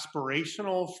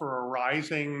aspirational for a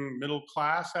rising middle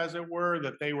class, as it were,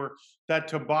 that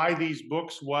to buy these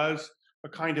books was a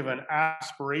kind of an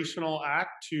aspirational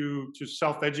act to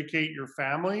self-educate your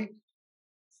family?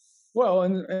 well,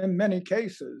 in many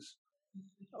cases,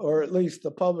 or at least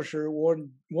the publisher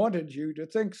wanted you to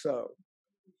think so.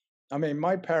 I mean,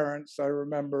 my parents, I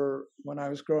remember when I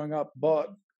was growing up, bought,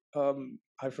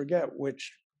 I forget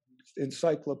which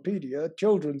encyclopedia,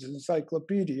 children's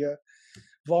encyclopedia,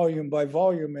 volume by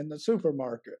volume in the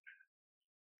supermarket.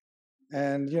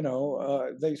 And,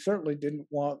 they certainly didn't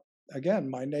want, again,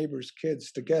 my neighbor's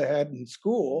kids to get ahead in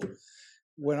school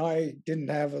when I didn't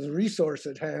have a resource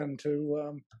at hand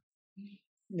to,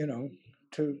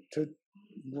 to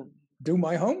do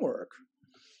my homework.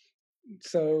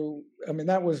 So, I mean,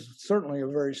 that was certainly a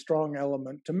very strong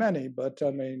element to many, but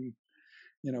I mean,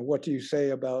 what do you say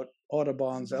about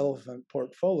Audubon's elephant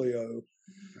portfolio?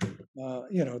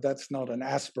 That's not an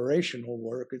aspirational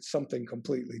work. It's something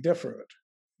completely different.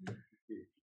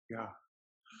 Yeah.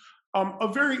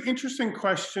 A very interesting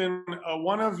question.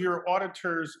 One of your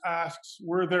auditors asks,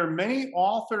 were there many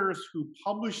authors who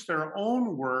published their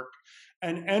own work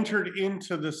and entered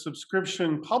into the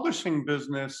subscription publishing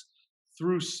business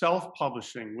through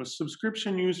self-publishing? Was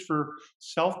subscription used for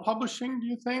self-publishing, do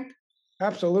you think?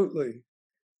 Absolutely.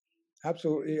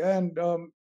 Absolutely. And,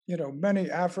 many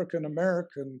African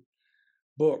American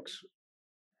books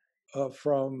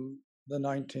from the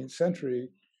 19th century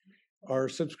are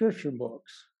subscription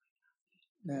books.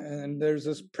 And there's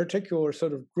this particular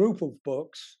sort of group of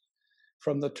books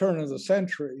from the turn of the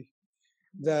century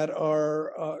that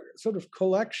are sort of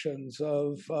collections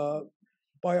of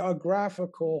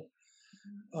biographical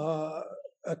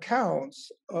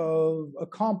accounts of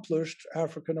accomplished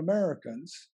African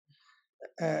Americans.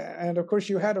 And of course,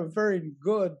 you had a very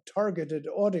good targeted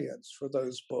audience for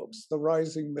those books, the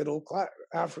rising middle class,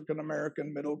 African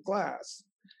American middle class.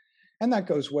 And that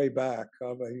goes way back.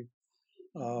 I mean,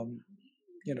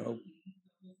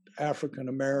 African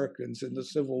Americans in the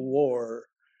Civil War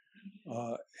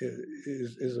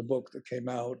is a book that came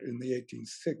out in the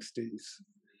 1860s,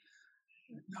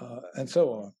 and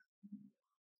so on.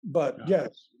 But yes,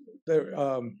 there,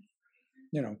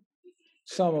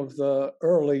 some of the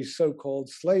early so-called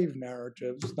slave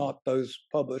narratives, not those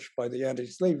published by the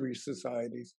anti-slavery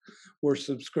societies, were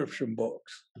subscription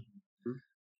books.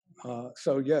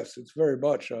 So yes, it's very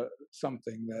much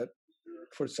something that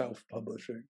for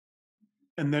self-publishing.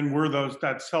 And then were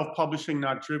that self-publishing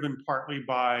not driven partly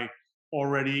by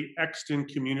already extant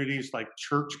communities like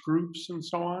church groups and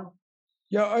so on?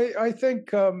 Yeah, I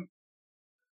think, I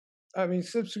mean,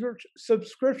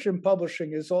 subscription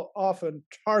publishing is often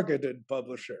targeted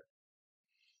publishing.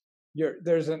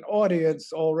 There's an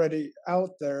audience already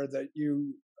out there that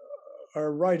you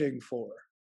are writing for,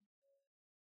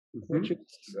 which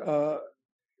is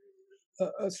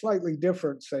a slightly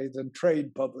different, say, than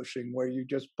trade publishing, where you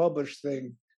just publish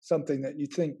something that you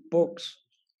think books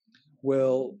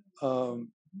will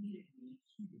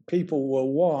people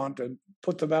will want and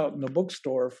put them out in the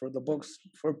bookstore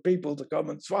for people to come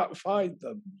and find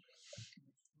them.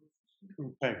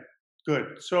 Okay,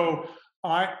 good. So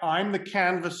I'm the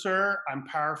canvasser. I'm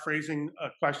paraphrasing a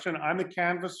question. I'm the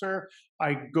canvasser.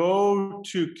 I go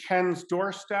to Ken's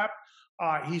doorstep.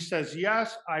 He says,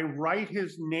 yes, I write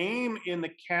his name in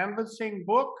the canvassing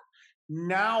book.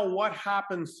 Now what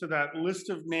happens to that list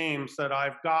of names that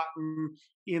I've gotten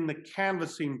in the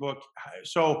canvassing book?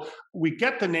 So we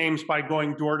get the names by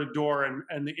going door to door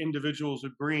and the individuals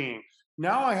agreeing.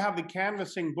 Now I have the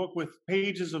canvassing book with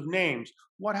pages of names.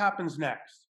 What happens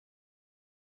next?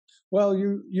 Well,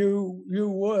 you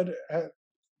would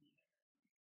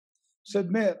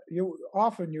submit. You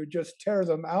just tear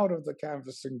them out of the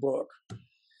canvassing book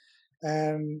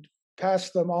and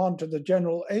pass them on to the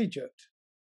general agent,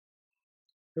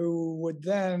 who would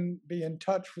then be in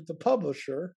touch with the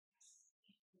publisher,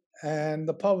 and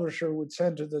the publisher would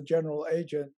send to the general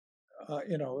agent,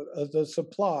 the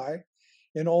supply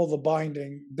in all the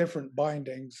different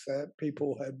bindings that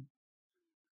people had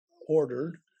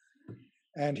ordered,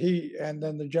 and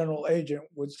then the general agent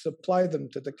would supply them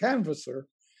to the canvasser,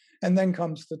 and then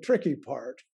comes the tricky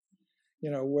part,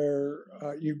 where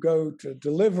you go to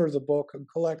deliver the book and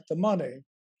collect the money,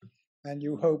 and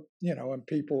you hope, and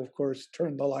people, of course,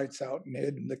 turned the lights out and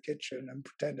hid in the kitchen and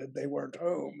pretended they weren't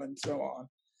home and so on.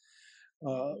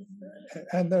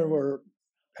 And there were,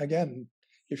 again,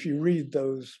 if you read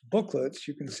those booklets,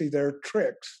 you can see there are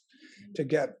tricks to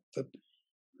get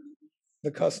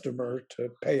the customer to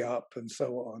pay up and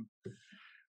so on.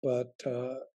 But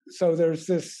so there's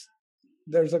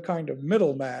a kind of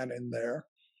middleman in there.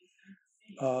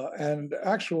 And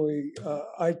actually,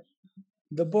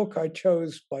 the book I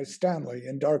chose by Stanley,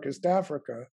 In Darkest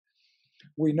Africa,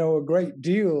 we know a great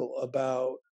deal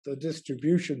about the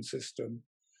distribution system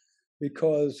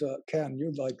because, Ken,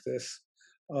 you'd like this,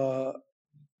 the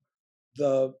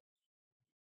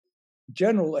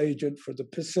general agent for the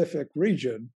Pacific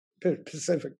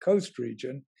Coast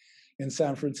region in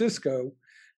San Francisco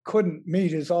couldn't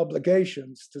meet his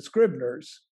obligations to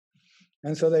Scribner's.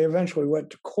 And so they eventually went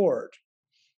to court,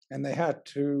 and they had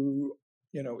to,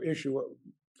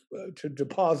 to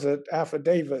deposit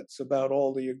affidavits about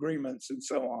all the agreements and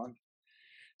so on.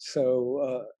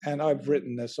 So, and I've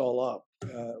written this all up,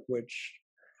 which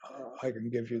I can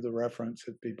give you the reference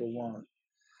if people want.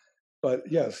 But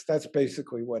yes, that's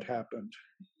basically what happened.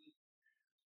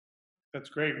 That's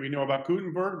great. We know about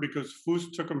Gutenberg because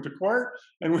Fust took him to court,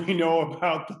 and we know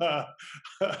about the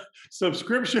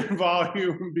subscription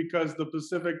volume because the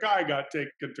Pacific guy got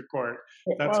taken to court.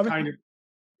 That's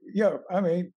Yeah,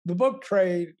 the book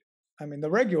trade, the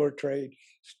regular trade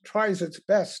tries its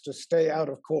best to stay out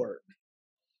of court.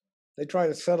 They try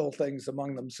to settle things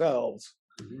among themselves.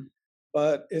 Mm-hmm.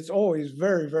 But it's always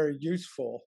very, very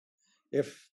useful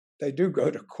if they do go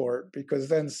to court, because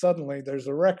then suddenly there's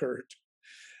a record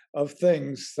of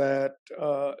things that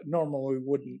normally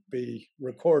wouldn't be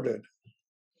recorded.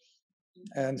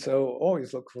 And so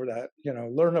always look for that,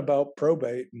 learn about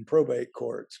probate and probate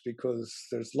courts, because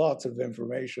there's lots of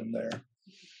information there.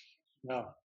 Yeah.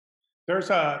 There's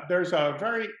a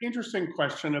very interesting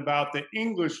question about the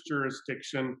English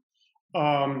jurisdiction,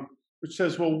 which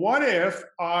says, well, what if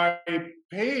I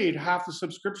paid half the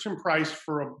subscription price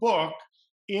for a book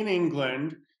in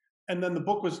England, and then the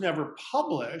book was never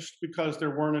published because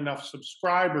there weren't enough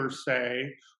subscribers,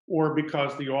 say, or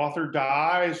because the author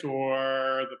dies,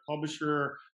 or the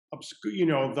publisher,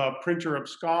 the printer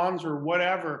absconds, or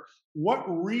whatever? What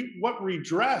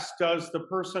redress does the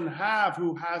person have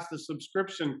who has the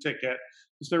subscription ticket?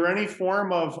 Is there any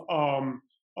form of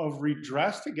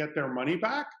redress to get their money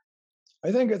back?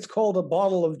 I think it's called a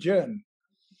bottle of gin.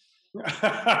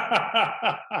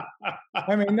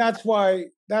 That's why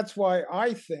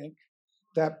I think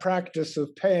that practice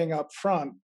of paying up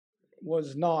front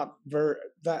was not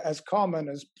as common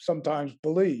as sometimes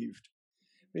believed,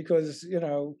 because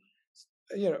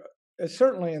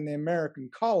certainly in the American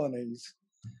colonies,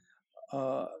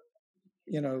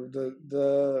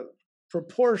 the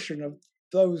proportion of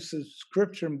those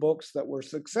subscription books that were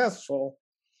successful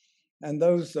and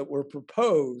those that were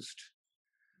proposed,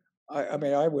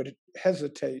 I would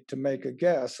hesitate to make a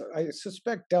guess. I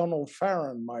suspect Donald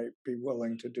Farron might be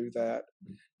willing to do that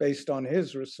based on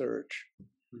his research.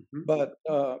 Mm-hmm. But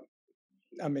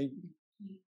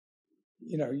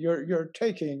you're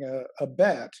taking a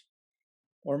bet,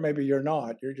 or maybe you're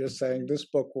not. You're just saying this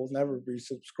book will never be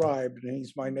subscribed, and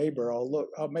he's my neighbor.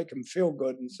 I'll make him feel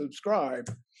good and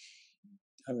subscribe.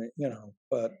 And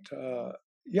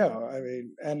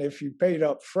if you paid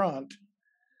up front,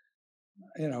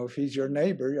 if he's your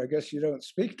neighbor, I guess you don't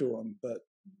speak to him. But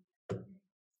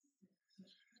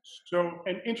so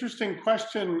an interesting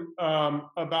question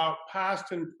about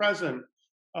past and present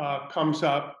comes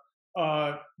up.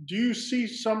 Do you see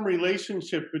some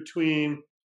relationship between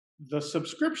the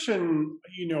subscription,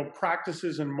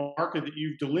 practices and market that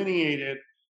you've delineated,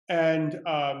 and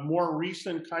more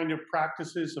recent kind of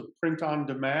practices of print on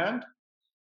demand?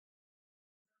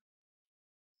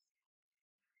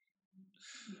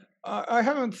 I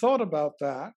haven't thought about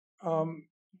that.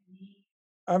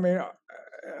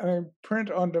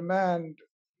 Print on demand,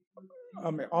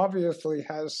 obviously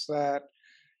has that,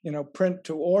 print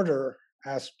to order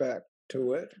aspect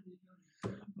to it.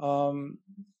 Um,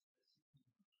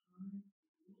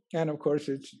 and of course,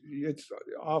 it's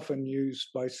often used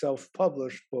by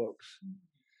self-published books.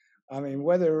 I mean,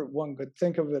 whether one could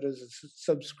think of it as a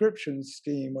subscription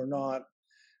scheme or not,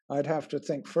 I'd have to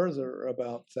think further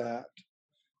about that.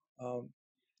 Um,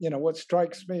 what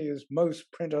strikes me is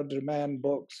most print-on-demand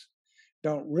books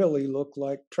don't really look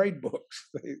like trade books.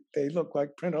 They look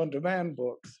like print-on-demand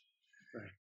books,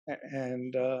 Right.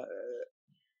 And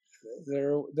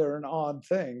they're an odd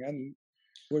thing, and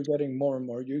we're getting more and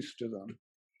more used to them.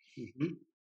 Mm-hmm.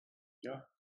 Yeah.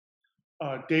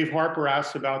 Dave Harper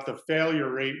asks about the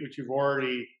failure rate, which you've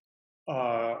already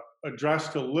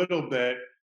addressed a little bit.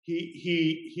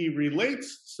 He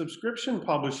relates subscription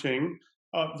publishing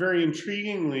very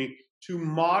intriguingly to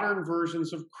modern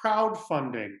versions of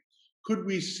crowdfunding. Could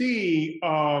we see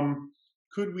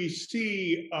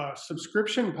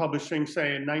subscription publishing,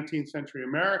 say in 19th century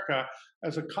America,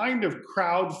 as a kind of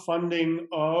crowdfunding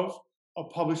of a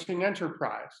publishing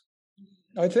enterprise?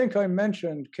 I think I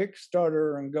mentioned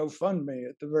Kickstarter and GoFundMe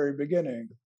at the very beginning.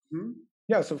 Hmm?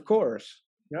 Yes, of course.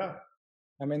 Yeah.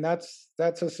 I mean, that's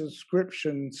a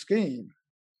subscription scheme.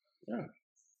 Yeah.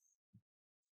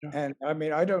 Yeah. And I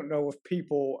mean, I don't know if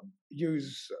people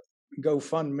use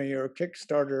GoFundMe or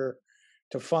Kickstarter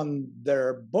to fund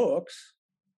their books.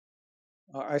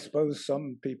 I suppose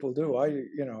some people do. I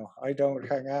don't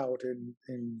hang out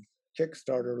in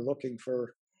Kickstarter looking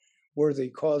for worthy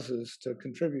causes to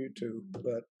contribute to,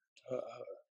 but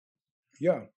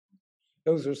yeah,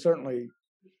 those are certainly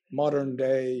modern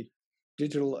day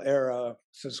digital era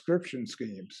subscription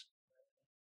schemes.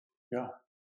 Yeah.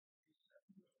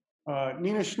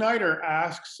 Nina Schneider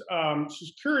asks,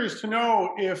 she's curious to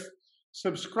know if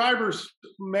subscribers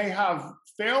may have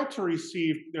failed to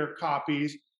receive their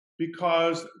copies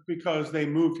because they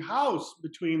moved house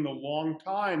between the long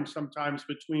time, sometimes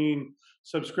between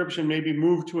subscription, maybe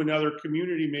moved to another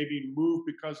community, maybe moved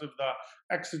because of the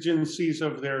exigencies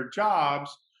of their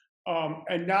jobs,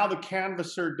 and now the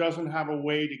canvasser doesn't have a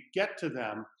way to get to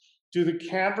them. Do the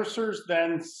canvassers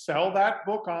then sell that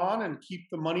book on and keep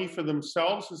the money for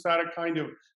themselves? Is that a kind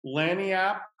of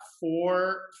lagniappe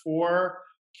for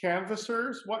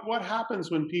canvassers? What happens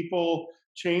when people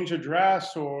change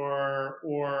address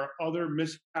or other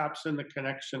mishaps in the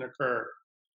connection occur?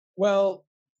 Well,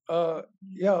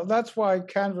 yeah, that's why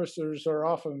canvassers are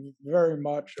often very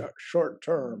much short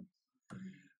term.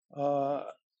 Uh,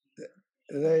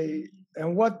 they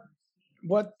and what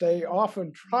they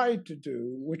often tried to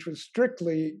do, which was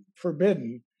strictly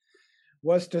forbidden,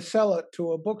 was to sell it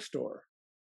to a bookstore,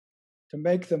 to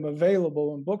make them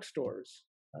available in bookstores.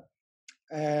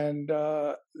 And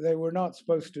they were not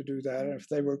supposed to do that. And if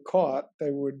they were caught,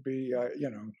 they would be,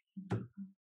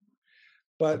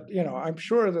 But, I'm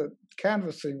sure that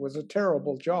canvassing was a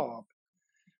terrible job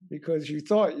because you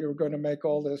thought you were going to make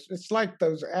all this. It's like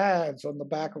those ads on the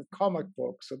back of comic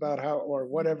books about how, or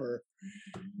whatever,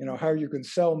 how you can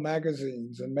sell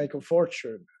magazines and make a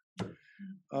fortune.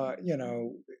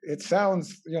 It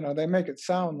sounds, they make it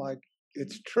sound like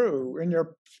it's true in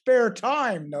your spare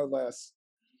time, no less.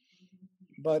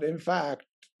 But in fact,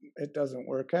 it doesn't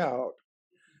work out.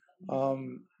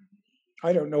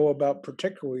 I don't know about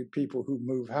particularly people who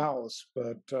move house,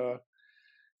 but the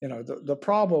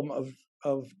problem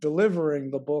of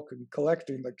delivering the book and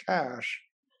collecting the cash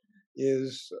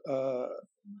is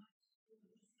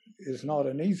not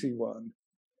an easy one,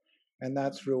 and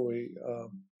that's really.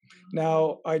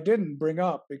 Now, I didn't bring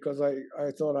up because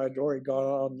I thought I'd already gone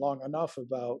on long enough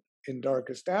about In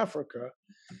Darkest Africa,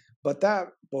 but that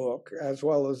book, as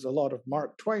well as a lot of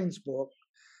Mark Twain's book,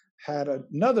 had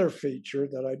another feature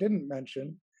that I didn't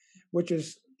mention, which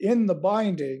is in the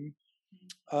binding,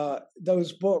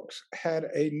 those books had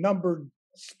a numbered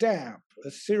stamp,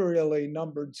 a serially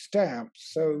numbered stamp,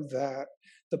 so that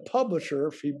the publisher,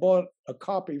 if he bought a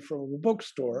copy from a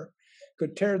bookstore,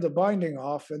 could tear the binding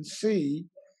off and see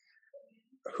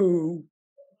who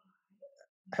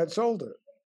had sold it.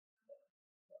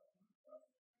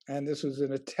 And this was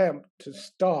an attempt to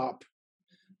stop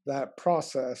that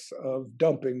process of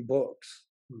dumping books.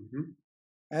 Mm-hmm.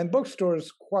 And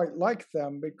bookstores quite liked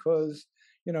them because,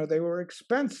 they were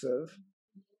expensive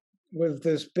with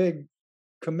this big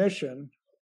commission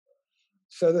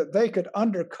so that they could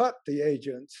undercut the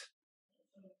agents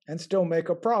and still make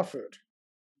a profit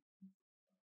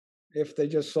if they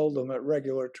just sold them at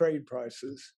regular trade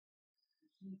prices.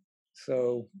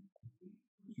 So,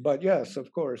 but yes,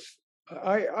 of course.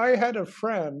 I had a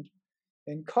friend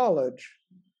in college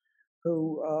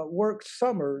who worked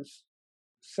summers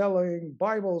selling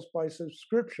Bibles by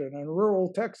subscription in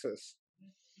rural Texas.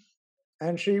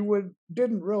 And she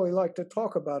didn't really like to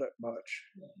talk about it much.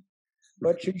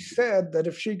 but she said that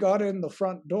if she got in the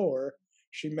front door,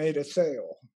 she made a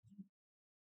sale.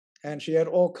 And she had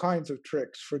all kinds of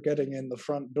tricks for getting in the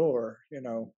front door,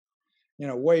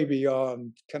 way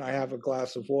beyond, can I have a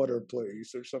glass of water,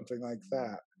 please, or something like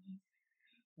that.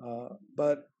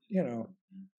 But,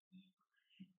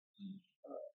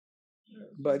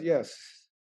 but yes,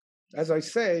 as I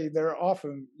say, there are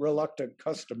often reluctant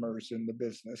customers in the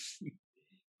business.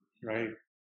 Right,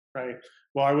 right.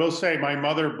 Well, I will say my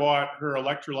mother bought her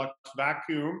Electrolux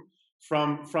vacuum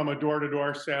from a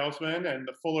door-to-door salesman, and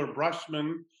the Fuller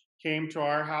Brushman came to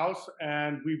our house,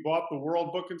 and we bought the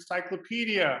World Book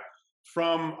Encyclopedia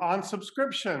on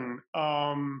subscription,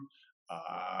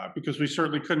 because we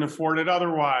certainly couldn't afford it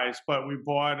otherwise. But we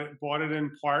bought it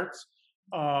in parts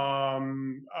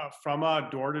from a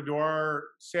door-to-door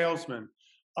salesman.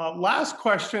 Last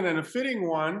question, and a fitting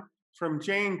one, from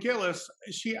Jane Gillis.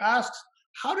 She asks,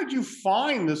 how did you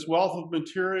find this wealth of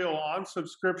material on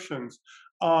subscriptions?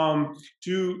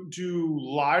 Do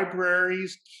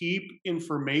libraries keep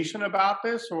information about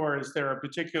this, or is there a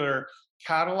particular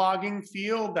cataloging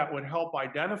field that would help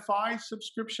identify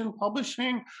subscription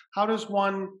publishing? How does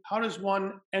one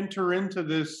enter into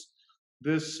this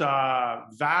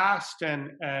vast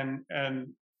and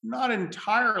not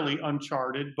entirely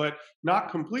uncharted, but not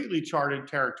completely charted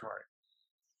territory?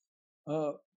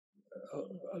 A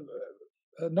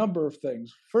number of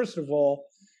things. First of all,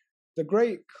 the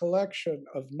great collection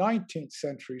of 19th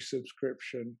century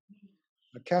subscription,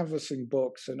 canvassing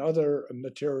books and other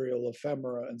material,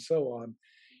 ephemera, and so on,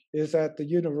 is at the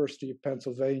University of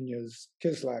Pennsylvania's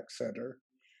Kislak Center,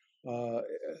 the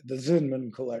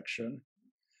Zinman collection.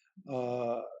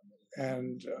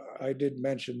 And I did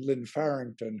mention Lynn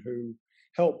Farrington, who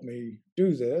helped me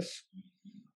do this.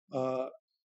 I'm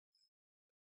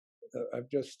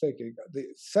just thinking.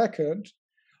 The second,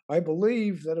 I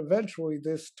believe that eventually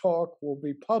this talk will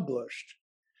be published.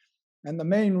 And the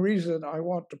main reason I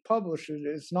want to publish it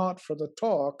is not for the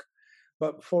talk,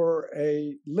 but for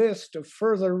a list of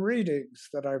further readings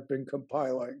that I've been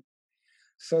compiling,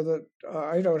 so that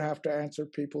I don't have to answer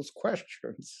people's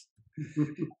questions.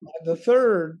 And the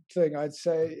third thing I'd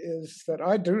say is that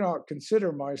I do not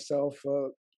consider myself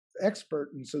an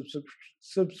expert in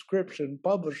subscription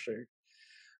publishing,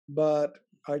 but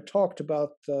I talked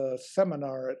about the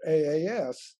seminar at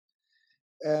AAS,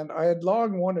 and I had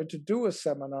long wanted to do a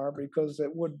seminar because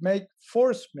it would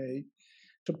force me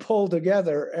to pull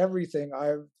together everything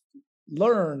I've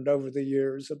learned over the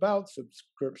years about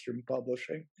subscription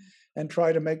publishing and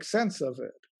try to make sense of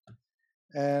it.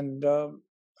 And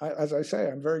as I say,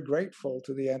 I'm very grateful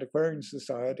to the Antiquarian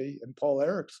Society and Paul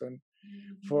Erickson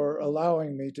for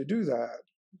allowing me to do that.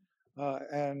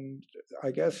 And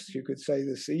I guess you could say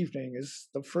this evening is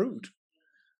the fruit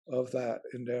of that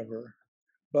endeavor.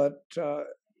 But I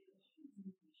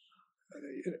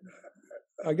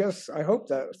hope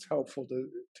that's helpful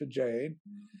to Jane.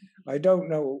 I don't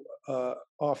know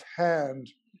offhand,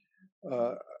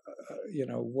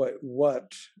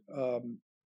 what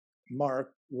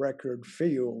mark record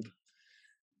field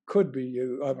could be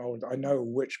used. I know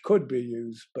which could be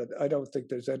used, but I don't think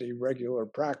there's any regular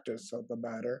practice of the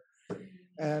matter.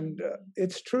 And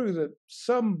it's true that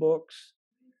some books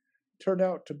turn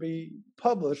out to be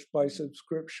published by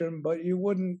subscription, but you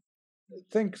wouldn't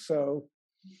think so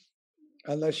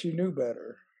unless you knew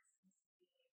better.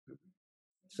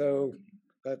 So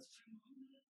that's...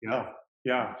 Yeah.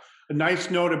 A nice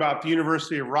note about the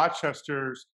University of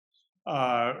Rochester's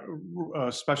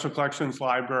Special Collections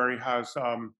Library has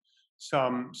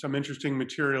some interesting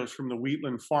materials from the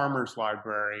Wheatland Farmers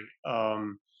Library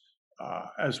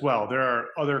as well. There are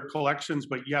other collections,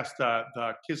 but yes, the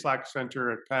Kislak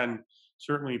Center at Penn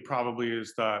certainly probably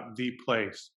is the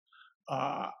place.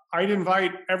 I'd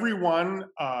invite everyone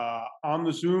on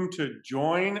the Zoom to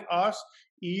join us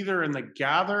either in the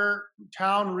Gather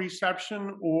Town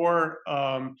reception or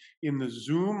in the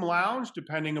Zoom lounge,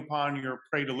 depending upon your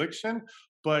predilection,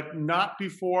 but not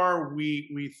before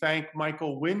we thank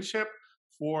Michael Winship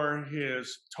for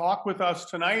his talk with us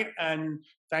tonight, and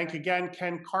thank again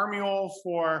Ken Carmiole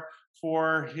for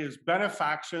his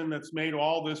benefaction that's made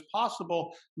all this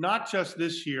possible, not just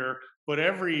this year, but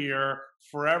every year,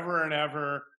 forever and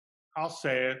ever. I'll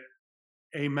say it.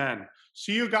 Amen.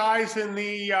 See you guys in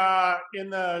the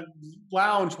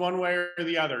lounge one way or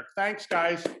the other. Thanks,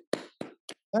 guys.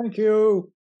 Thank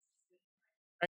you.